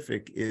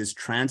Trans-Pacific is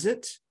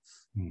transit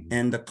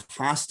and the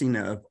costing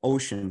of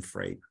ocean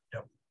freight.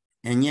 Yep.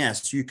 And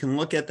yes, you can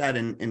look at that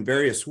in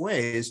various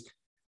ways.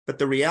 But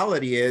the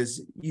reality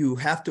is you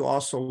have to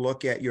also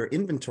look at your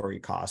inventory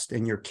cost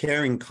and your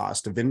carrying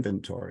cost of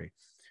inventory,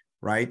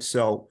 right?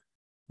 So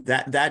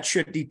that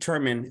should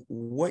determine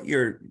what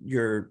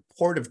your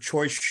port of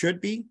choice should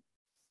be.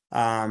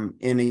 And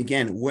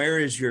again, where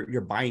is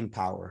your buying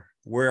power?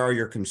 Where are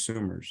your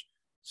consumers?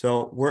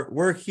 So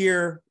we're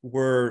here.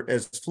 We're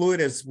as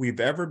fluid as we've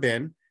ever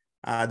been.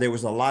 There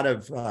was a lot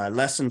of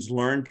lessons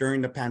learned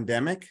during the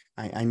pandemic.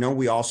 I know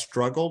we all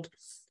struggled,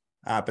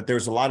 but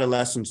there's a lot of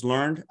lessons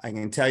learned. I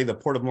can tell you the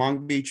Port of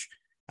Long Beach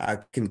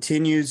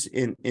continues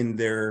in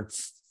their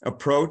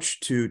approach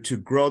to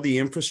grow the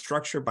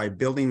infrastructure by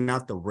building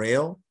out the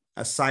rail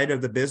side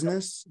of the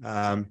business.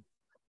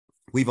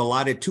 We've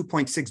allotted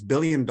 $2.6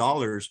 billion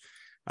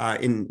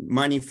in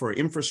money for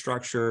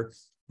infrastructure.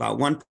 About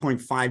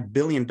 $1.5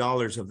 billion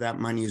of that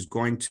money is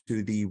going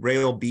to the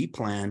Rail B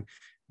plan,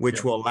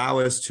 which will allow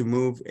us to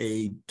move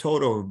a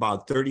total of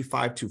about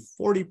 35 to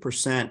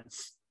 40%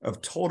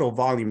 of total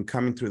volume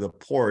coming through the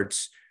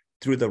ports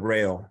through the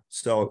rail.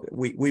 So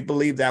we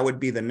believe that would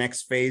be the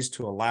next phase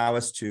to allow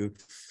us to,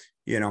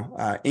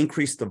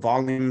 increase the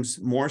volumes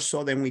more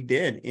so than we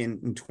did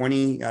in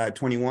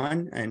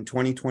 2021 and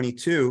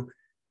 2022,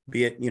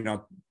 be it,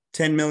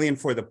 10 million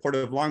for the Port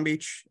of Long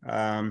Beach,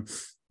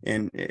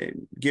 and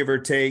give or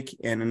take,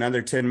 and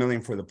another 10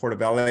 million for the Port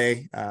of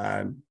LA,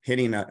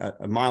 hitting a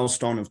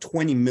milestone of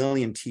 20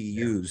 million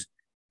TEUs,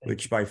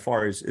 which by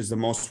far is the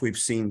most we've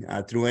seen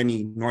through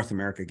any North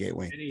America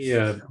gateway.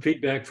 Any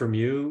feedback from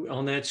you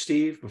on that,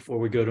 Steve, before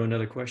we go to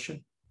another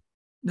question?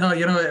 No,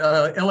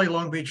 LA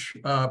Long Beach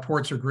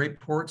ports are great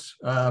ports.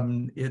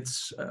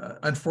 It's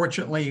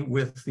unfortunately,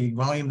 with the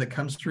volume that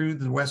comes through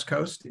the West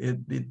Coast,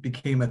 it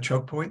became a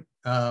choke point.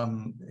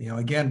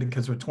 Again,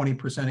 because of a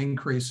 20%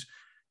 increase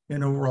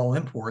in overall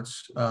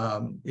imports,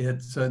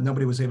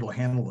 nobody was able to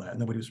handle that.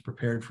 Nobody was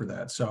prepared for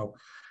that. So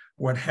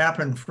what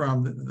happened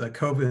from the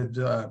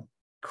COVID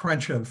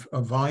crunch of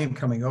volume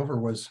coming over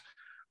was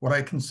what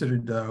I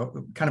considered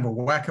kind of a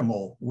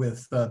whack-a-mole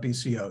with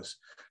BCOs.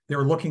 They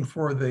were looking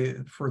for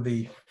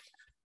the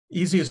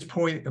easiest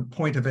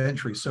point of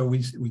entry. So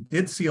we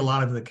did see a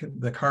lot of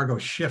the cargo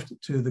shift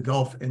to the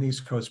Gulf and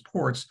East Coast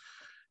ports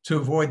to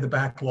avoid the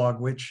backlog,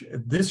 which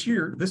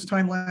this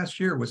time last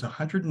year was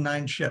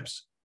 109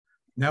 ships.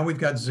 Now we've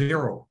got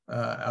 0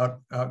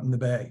 out in the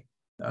bay,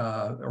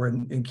 or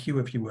in queue,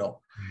 if you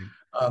will.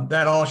 Mm-hmm.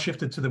 That all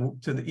shifted to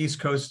the East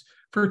Coast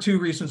for 2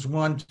 reasons.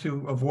 One,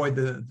 to avoid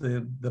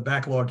the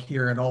backlog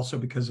here, and also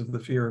because of the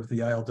fear of the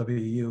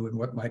ILWU and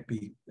what might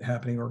be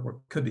happening or what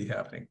could be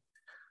happening.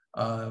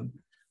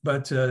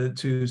 But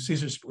to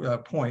Cesar's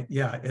point,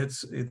 yeah,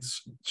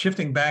 it's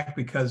shifting back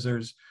because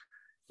there's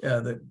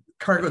the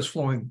cargo is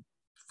flowing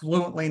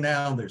fluently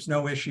now. There's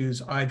no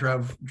issues. I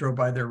drove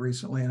by there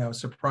recently, and I was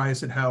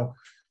surprised at how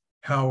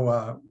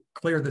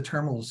clear the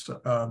terminals,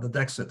 the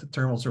decks at the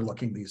terminals are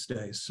looking these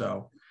days.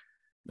 So,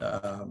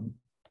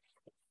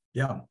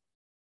 yeah.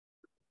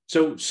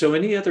 So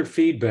any other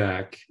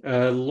feedback?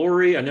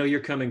 Lori, I know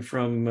you're coming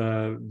from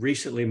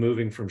recently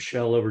moving from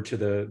Shell over to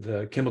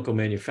the chemical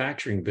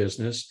manufacturing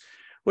business.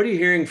 What are you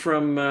hearing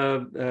from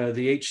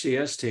the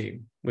HCS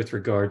team with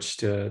regards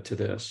to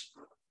this?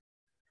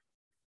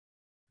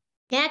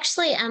 Yeah,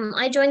 actually,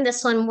 I joined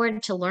this one more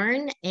to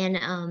learn, and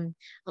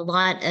a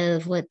lot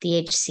of what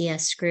the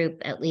HCS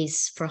group, at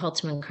least for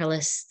Haltermann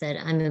Carless that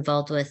I'm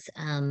involved with,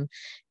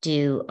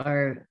 do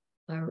are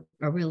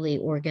really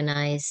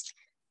organized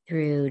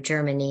through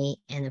Germany,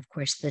 and of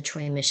course, the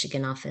Troy,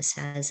 Michigan office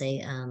has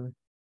a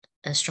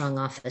strong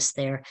office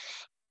there.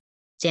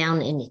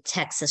 Down in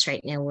Texas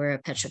right now, we're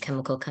a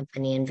petrochemical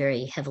company and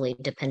very heavily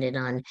dependent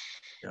on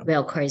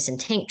rail cars and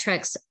tank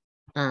trucks,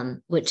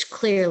 which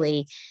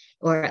clearly,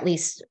 or at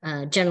least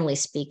generally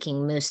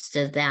speaking, most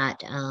of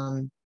that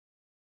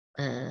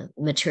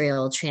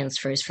material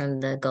transfers from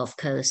the Gulf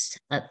Coast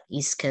up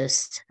East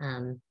Coast,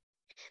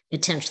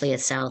 potentially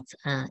south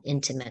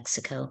into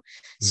Mexico.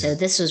 So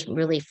this was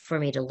really for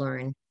me to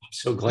learn.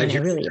 So glad I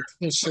really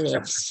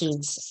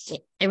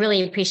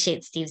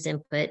appreciate Steve's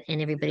input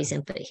and everybody's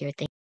input here.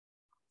 Thank you.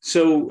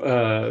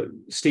 So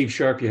Steve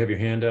Sharp, you have your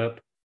hand up.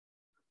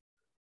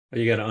 Oh,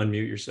 you got to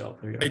unmute yourself.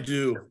 I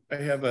do.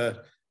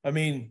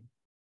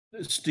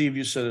 Steve,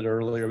 you said it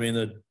earlier.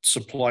 The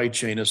supply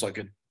chain is like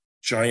a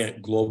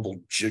giant global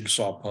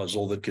jigsaw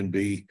puzzle that can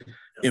be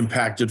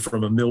impacted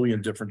from a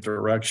million different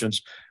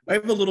directions. I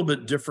have a little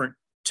bit different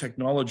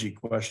technology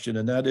question,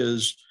 and that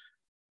is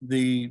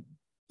the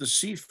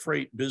sea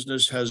freight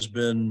business has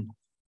been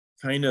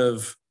kind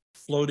of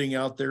floating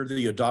out there,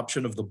 the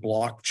adoption of the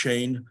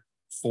blockchain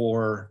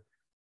for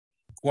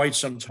quite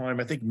some time.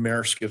 I think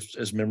Maersk,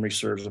 as memory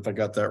serves, if I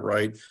got that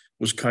right,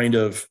 was kind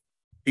of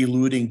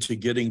alluding to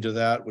getting to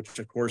that, which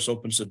of course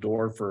opens the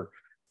door for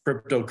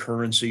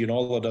cryptocurrency and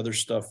all that other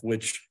stuff,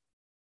 which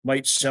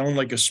might sound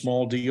like a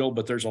small deal,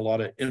 but there's a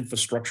lot of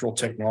infrastructural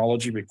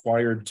technology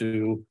required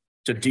to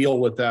deal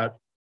with that.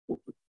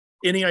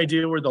 Any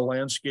idea where the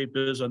landscape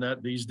is on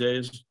that these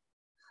days?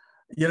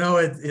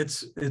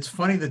 It's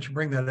funny that you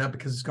bring that up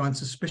because it's gone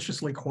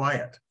suspiciously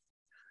quiet.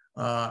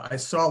 I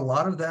saw a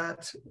lot of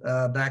that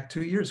back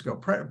 2 years ago,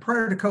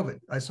 prior to COVID.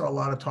 I saw a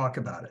lot of talk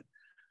about it.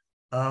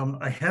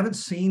 I haven't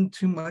seen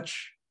too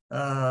much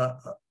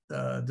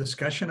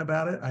discussion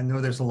about it. I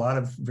know there's a lot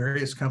of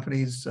various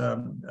companies,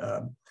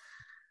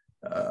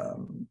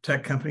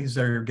 tech companies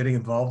that are getting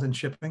involved in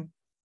shipping,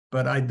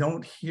 but I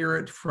don't hear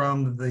it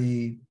from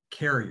the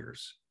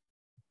carriers.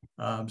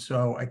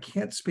 So I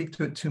can't speak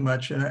to it too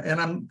much.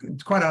 And I'm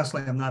quite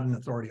honestly, I'm not an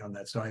authority on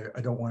that. So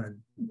I don't want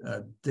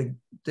to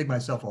dig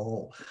myself a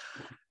hole,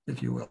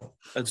 if you will.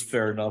 That's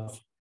fair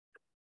enough.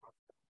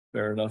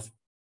 Fair enough.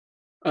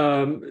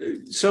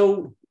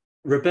 So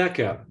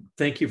Rebecca,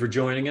 thank you for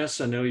joining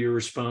us. I know you're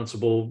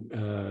responsible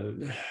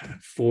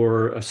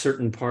for a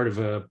certain part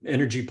of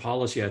energy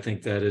policy. I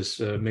think that is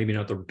maybe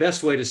not the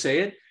best way to say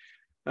it,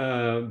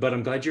 but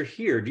I'm glad you're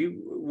here.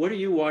 What are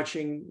you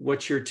watching?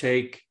 What's your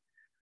take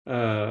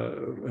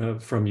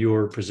from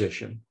your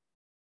position?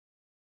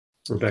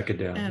 Rebecca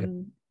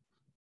Down.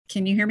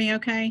 Can you hear me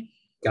okay?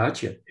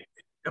 Gotcha.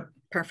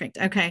 Perfect.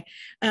 Okay.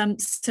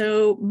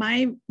 So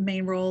my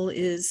main role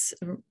is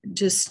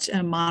just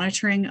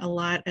monitoring a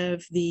lot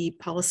of the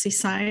policy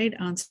side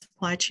on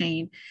supply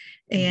chain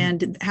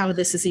and how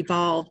this has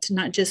evolved,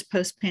 not just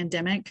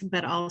post-pandemic,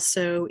 but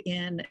also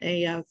in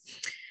a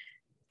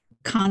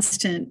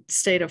constant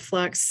state of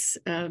flux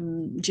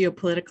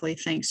geopolitically,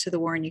 thanks to the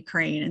war in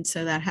Ukraine. And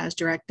so that has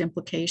direct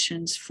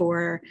implications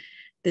for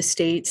the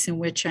states in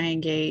which I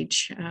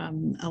engage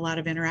a lot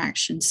of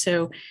interaction.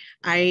 So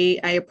I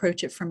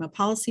approach it from a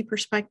policy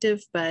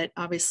perspective, but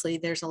obviously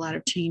there's a lot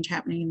of change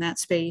happening in that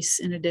space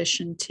in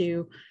addition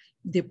to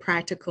the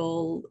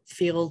practical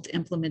field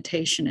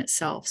implementation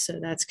itself. So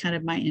that's kind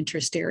of my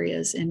interest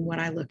areas in what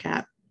I look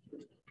at.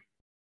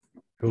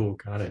 Cool,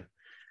 got it.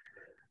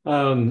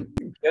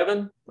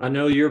 Kevin, I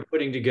know you're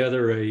putting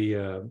together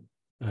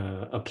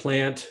a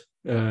plant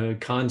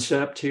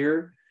concept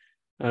here.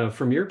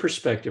 From your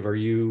perspective, are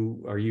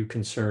you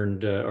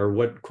concerned, or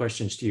what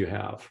questions do you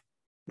have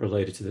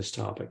related to this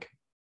topic?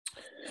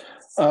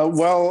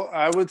 Well,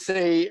 I would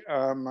say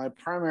my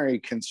primary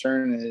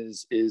concern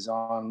is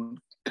on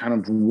kind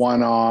of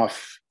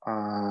one-off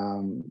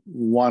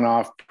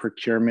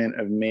procurement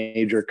of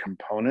major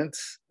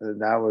components.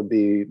 That would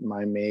be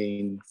my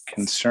main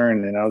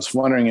concern, and I was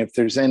wondering if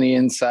there's any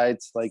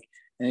insights, like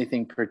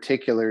anything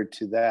particular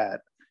to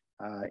that.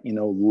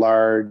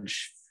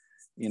 Large,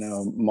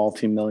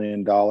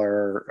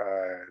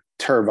 multi-million-dollar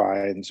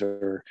turbines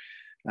or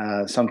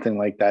something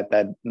like that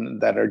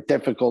are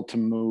difficult to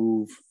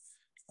move.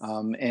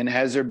 And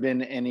has there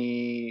been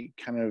any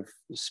kind of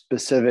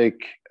specific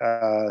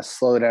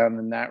slowdown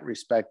in that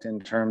respect in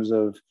terms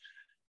of,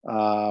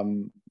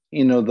 the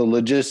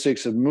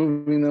logistics of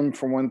moving them,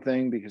 for one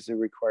thing, because it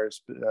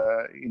requires,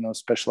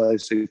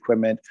 specialized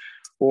equipment,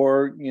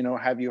 or,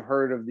 have you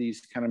heard of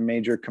these kind of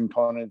major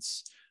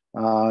components,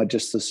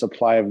 just the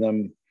supply of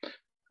them,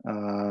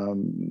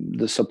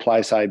 the supply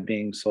side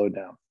being slowed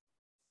down?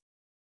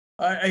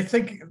 I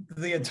think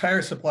the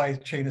entire supply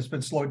chain has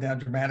been slowed down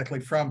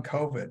dramatically from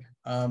COVID.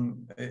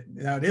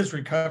 Now it is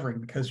recovering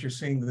because you're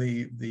seeing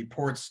the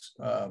ports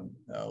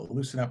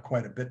loosen up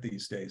quite a bit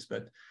these days.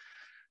 But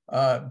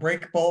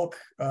break bulk,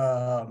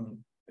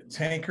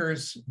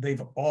 tankers,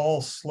 they've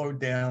all slowed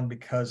down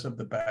because of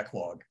the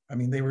backlog. I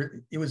mean,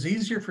 it was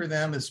easier for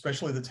them,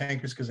 especially the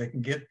tankers, because they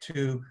can get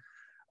to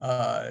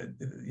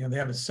they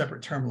have a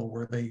separate terminal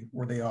where they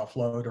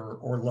offload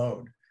or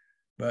load.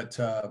 But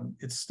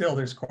it's still,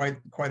 there's quite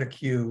a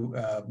queue,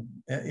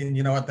 and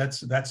you know what?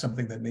 That's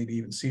something that maybe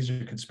even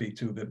Caesar could speak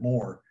to a bit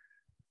more.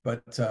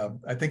 But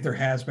I think there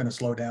has been a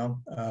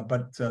slowdown,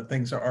 but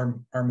things are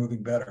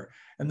moving better.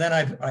 And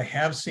then I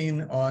have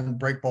seen on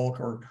break bulk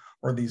or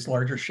these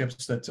larger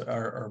ships that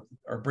are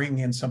bringing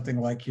in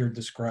something like you're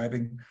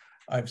describing.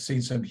 I've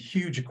seen some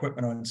huge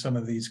equipment on some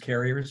of these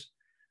carriers.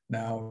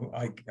 Now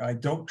I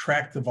don't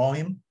track the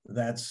volume.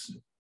 That's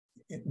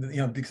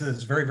because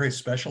it's very, very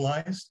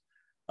specialized.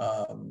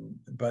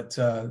 But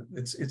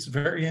it's a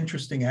very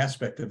interesting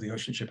aspect of the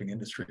ocean shipping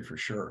industry for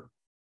sure.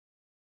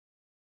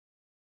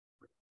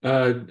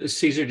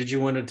 Caesar, did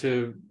you want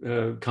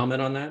to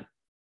comment on that?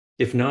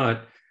 If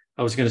not,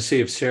 I was going to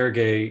see if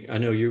Sergey, I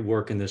know you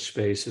work in this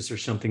space, is there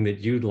something that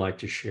you'd like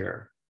to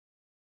share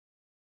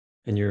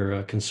in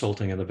your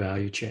consulting on the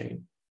value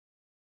chain?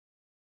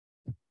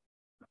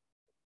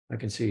 I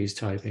can see he's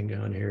typing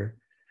down here.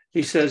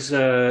 He says,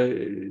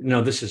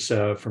 no, this is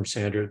from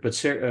Sandra, but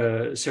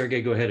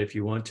Sergey, go ahead if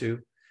you want to.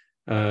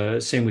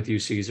 Same with you,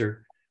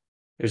 Caesar.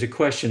 There's a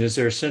question, is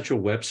there a central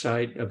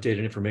website,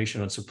 updated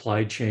information on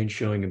supply chain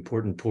showing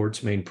important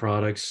ports, main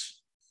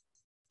products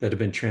that have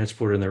been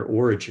transported and their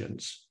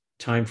origins,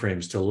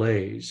 timeframes,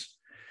 delays?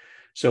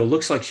 So it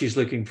looks like she's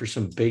looking for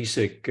some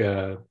basic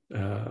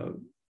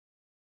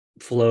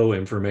flow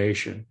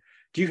information.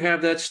 Do you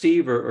have that,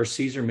 Steve, or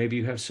Caesar? Maybe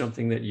you have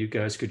something that you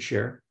guys could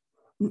share?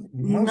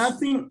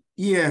 Nothing.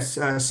 Yes,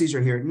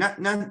 Caesar here.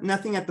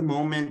 Nothing at the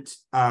moment.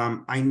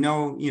 I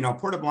know,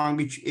 Port of Long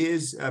Beach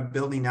is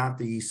building out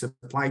the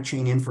supply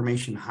chain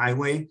information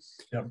highway.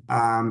 Yep.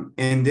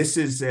 And this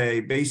is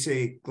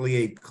basically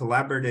a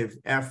collaborative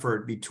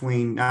effort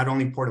between not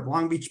only Port of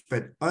Long Beach,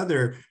 but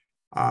other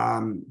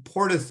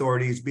port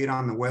authorities, be it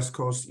on the West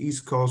Coast,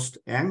 East Coast,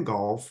 and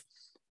Gulf,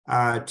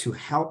 to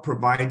help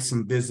provide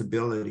some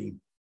visibility.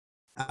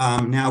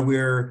 Now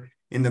we're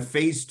in the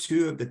phase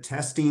 2 of the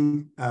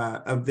testing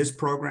of this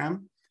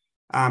program.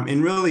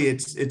 And really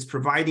it's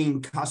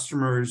providing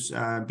customers,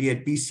 be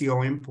it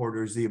BCO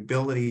importers, the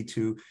ability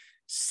to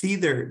see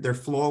their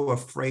flow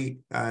of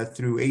freight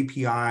through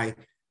API,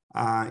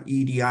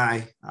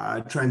 EDI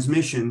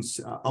transmissions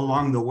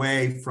along the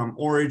way from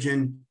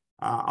origin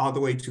all the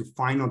way to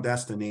final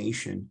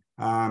destination.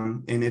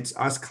 And it's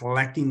us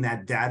collecting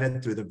that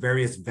data through the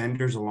various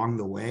vendors along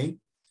the way.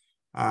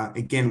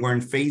 Again, we're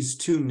in phase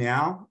 2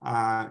 now.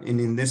 And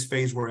in this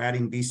phase, we're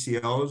adding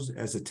BCOs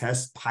as a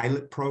test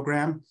pilot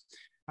program.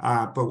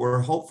 But we're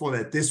hopeful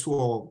that this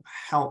will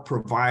help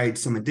provide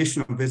some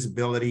additional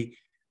visibility.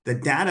 The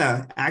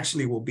data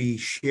actually will be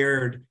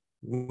shared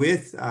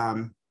with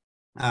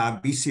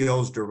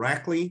BCOs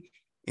directly,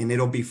 and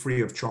it'll be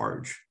free of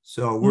charge.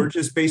 So we're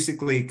just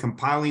basically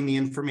compiling the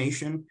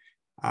information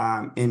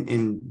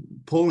and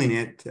pulling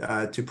it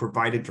to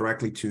provide it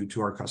directly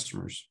to our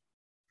customers.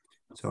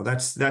 So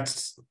that's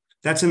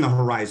in the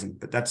horizon,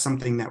 but that's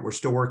something that we're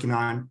still working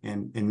on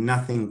and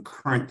nothing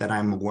current that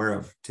I'm aware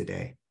of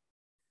today.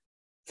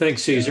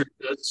 Thanks, Caesar.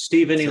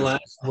 Steve, any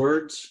last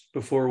words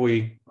before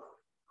we?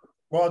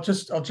 Well,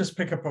 I'll just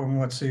pick up on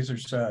what Caesar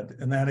said,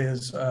 and that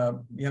is,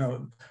 you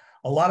know,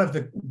 a lot of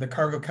the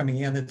cargo coming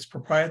in, it's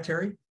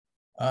proprietary.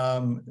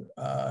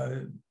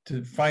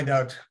 To find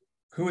out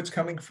who it's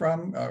coming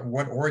from,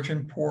 what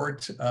origin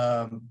port,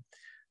 the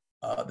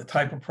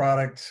type of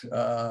product,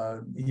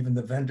 even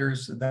the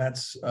vendors,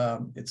 that's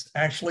it's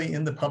actually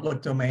in the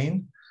public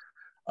domain.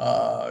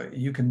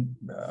 You can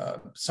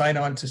sign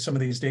on to some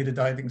of these data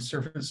diving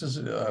services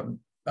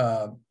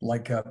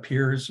like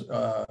Peers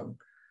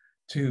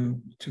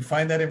to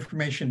find that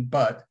information.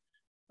 But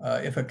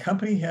if a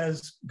company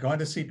has gone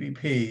to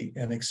CBP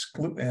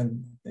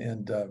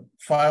and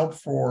filed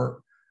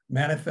for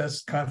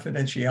manifest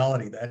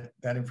confidentiality,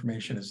 that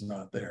information is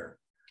not there.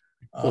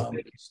 Well,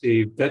 thank you,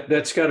 Steve.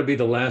 That's got to be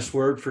the last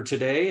word for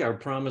today. Our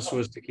promise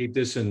was to keep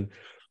this in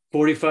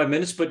 45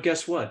 minutes, but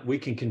guess what? We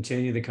can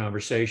continue the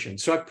conversation.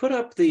 So I put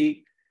up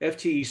the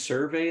FTE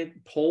survey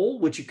poll.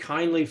 Would you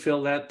kindly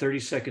fill that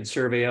 30-second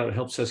survey out? It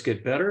helps us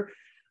get better.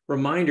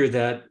 Reminder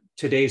that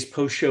today's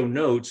post-show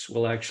notes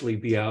will actually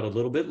be out a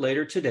little bit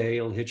later today.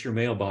 It'll hit your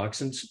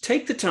mailbox, and so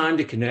take the time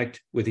to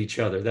connect with each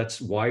other. That's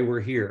why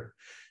we're here.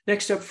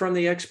 Next up from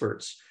the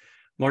experts.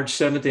 March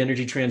 7th,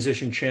 Energy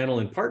Transition Channel,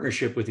 in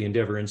partnership with the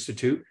Endeavor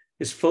Institute,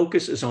 its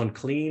focus is on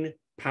clean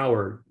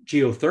power,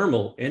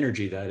 geothermal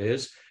energy, that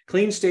is,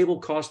 clean, stable,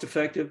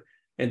 cost-effective,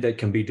 and that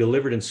can be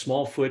delivered in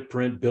small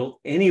footprint, built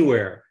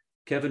anywhere.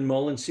 Kevin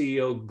Mullen,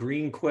 CEO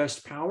Green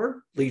Quest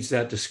Power, leads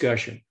that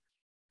discussion.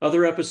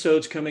 Other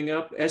episodes coming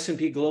up: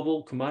 S&P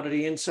Global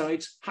Commodity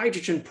Insights,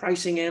 hydrogen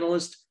pricing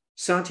analyst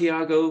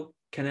Santiago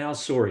Canal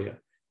Soria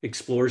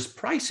explores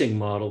pricing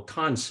model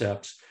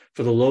concepts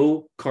for the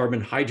low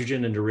carbon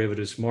hydrogen and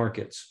derivatives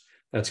markets.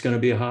 That's going to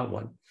be a hot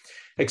one.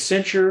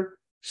 Accenture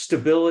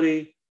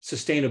Sustainability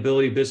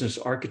Business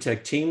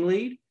Architect Team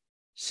Lead,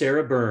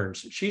 Sarah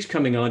Burns. She's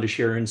coming on to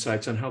share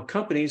insights on how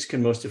companies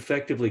can most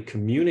effectively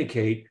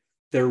communicate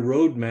their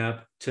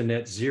roadmap to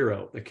net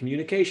zero. The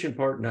communication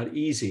part, not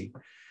easy.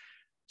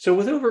 So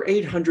with over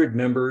 800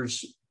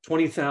 members,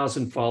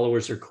 20,000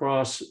 followers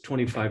across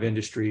 25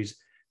 industries,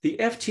 the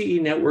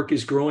FTE network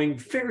is growing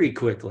very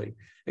quickly,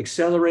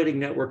 accelerating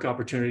network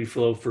opportunity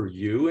flow for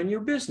you and your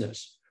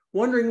business.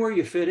 Wondering where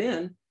you fit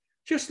in?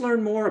 Just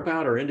learn more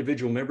about our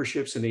individual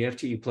memberships in the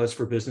FTE Plus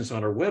for Business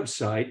on our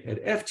website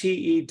at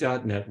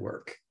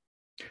fte.network.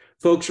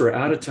 Folks, we're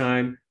out of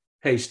time.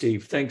 Hey,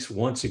 Steve, thanks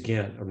once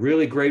again. I'm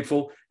really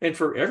grateful, and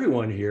for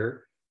everyone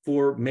here,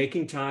 for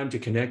making time to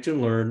connect and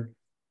learn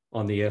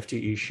on the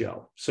FTE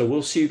show. So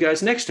we'll see you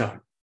guys next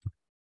time.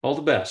 All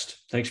the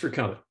best. Thanks for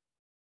coming.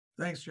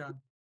 Thanks, John.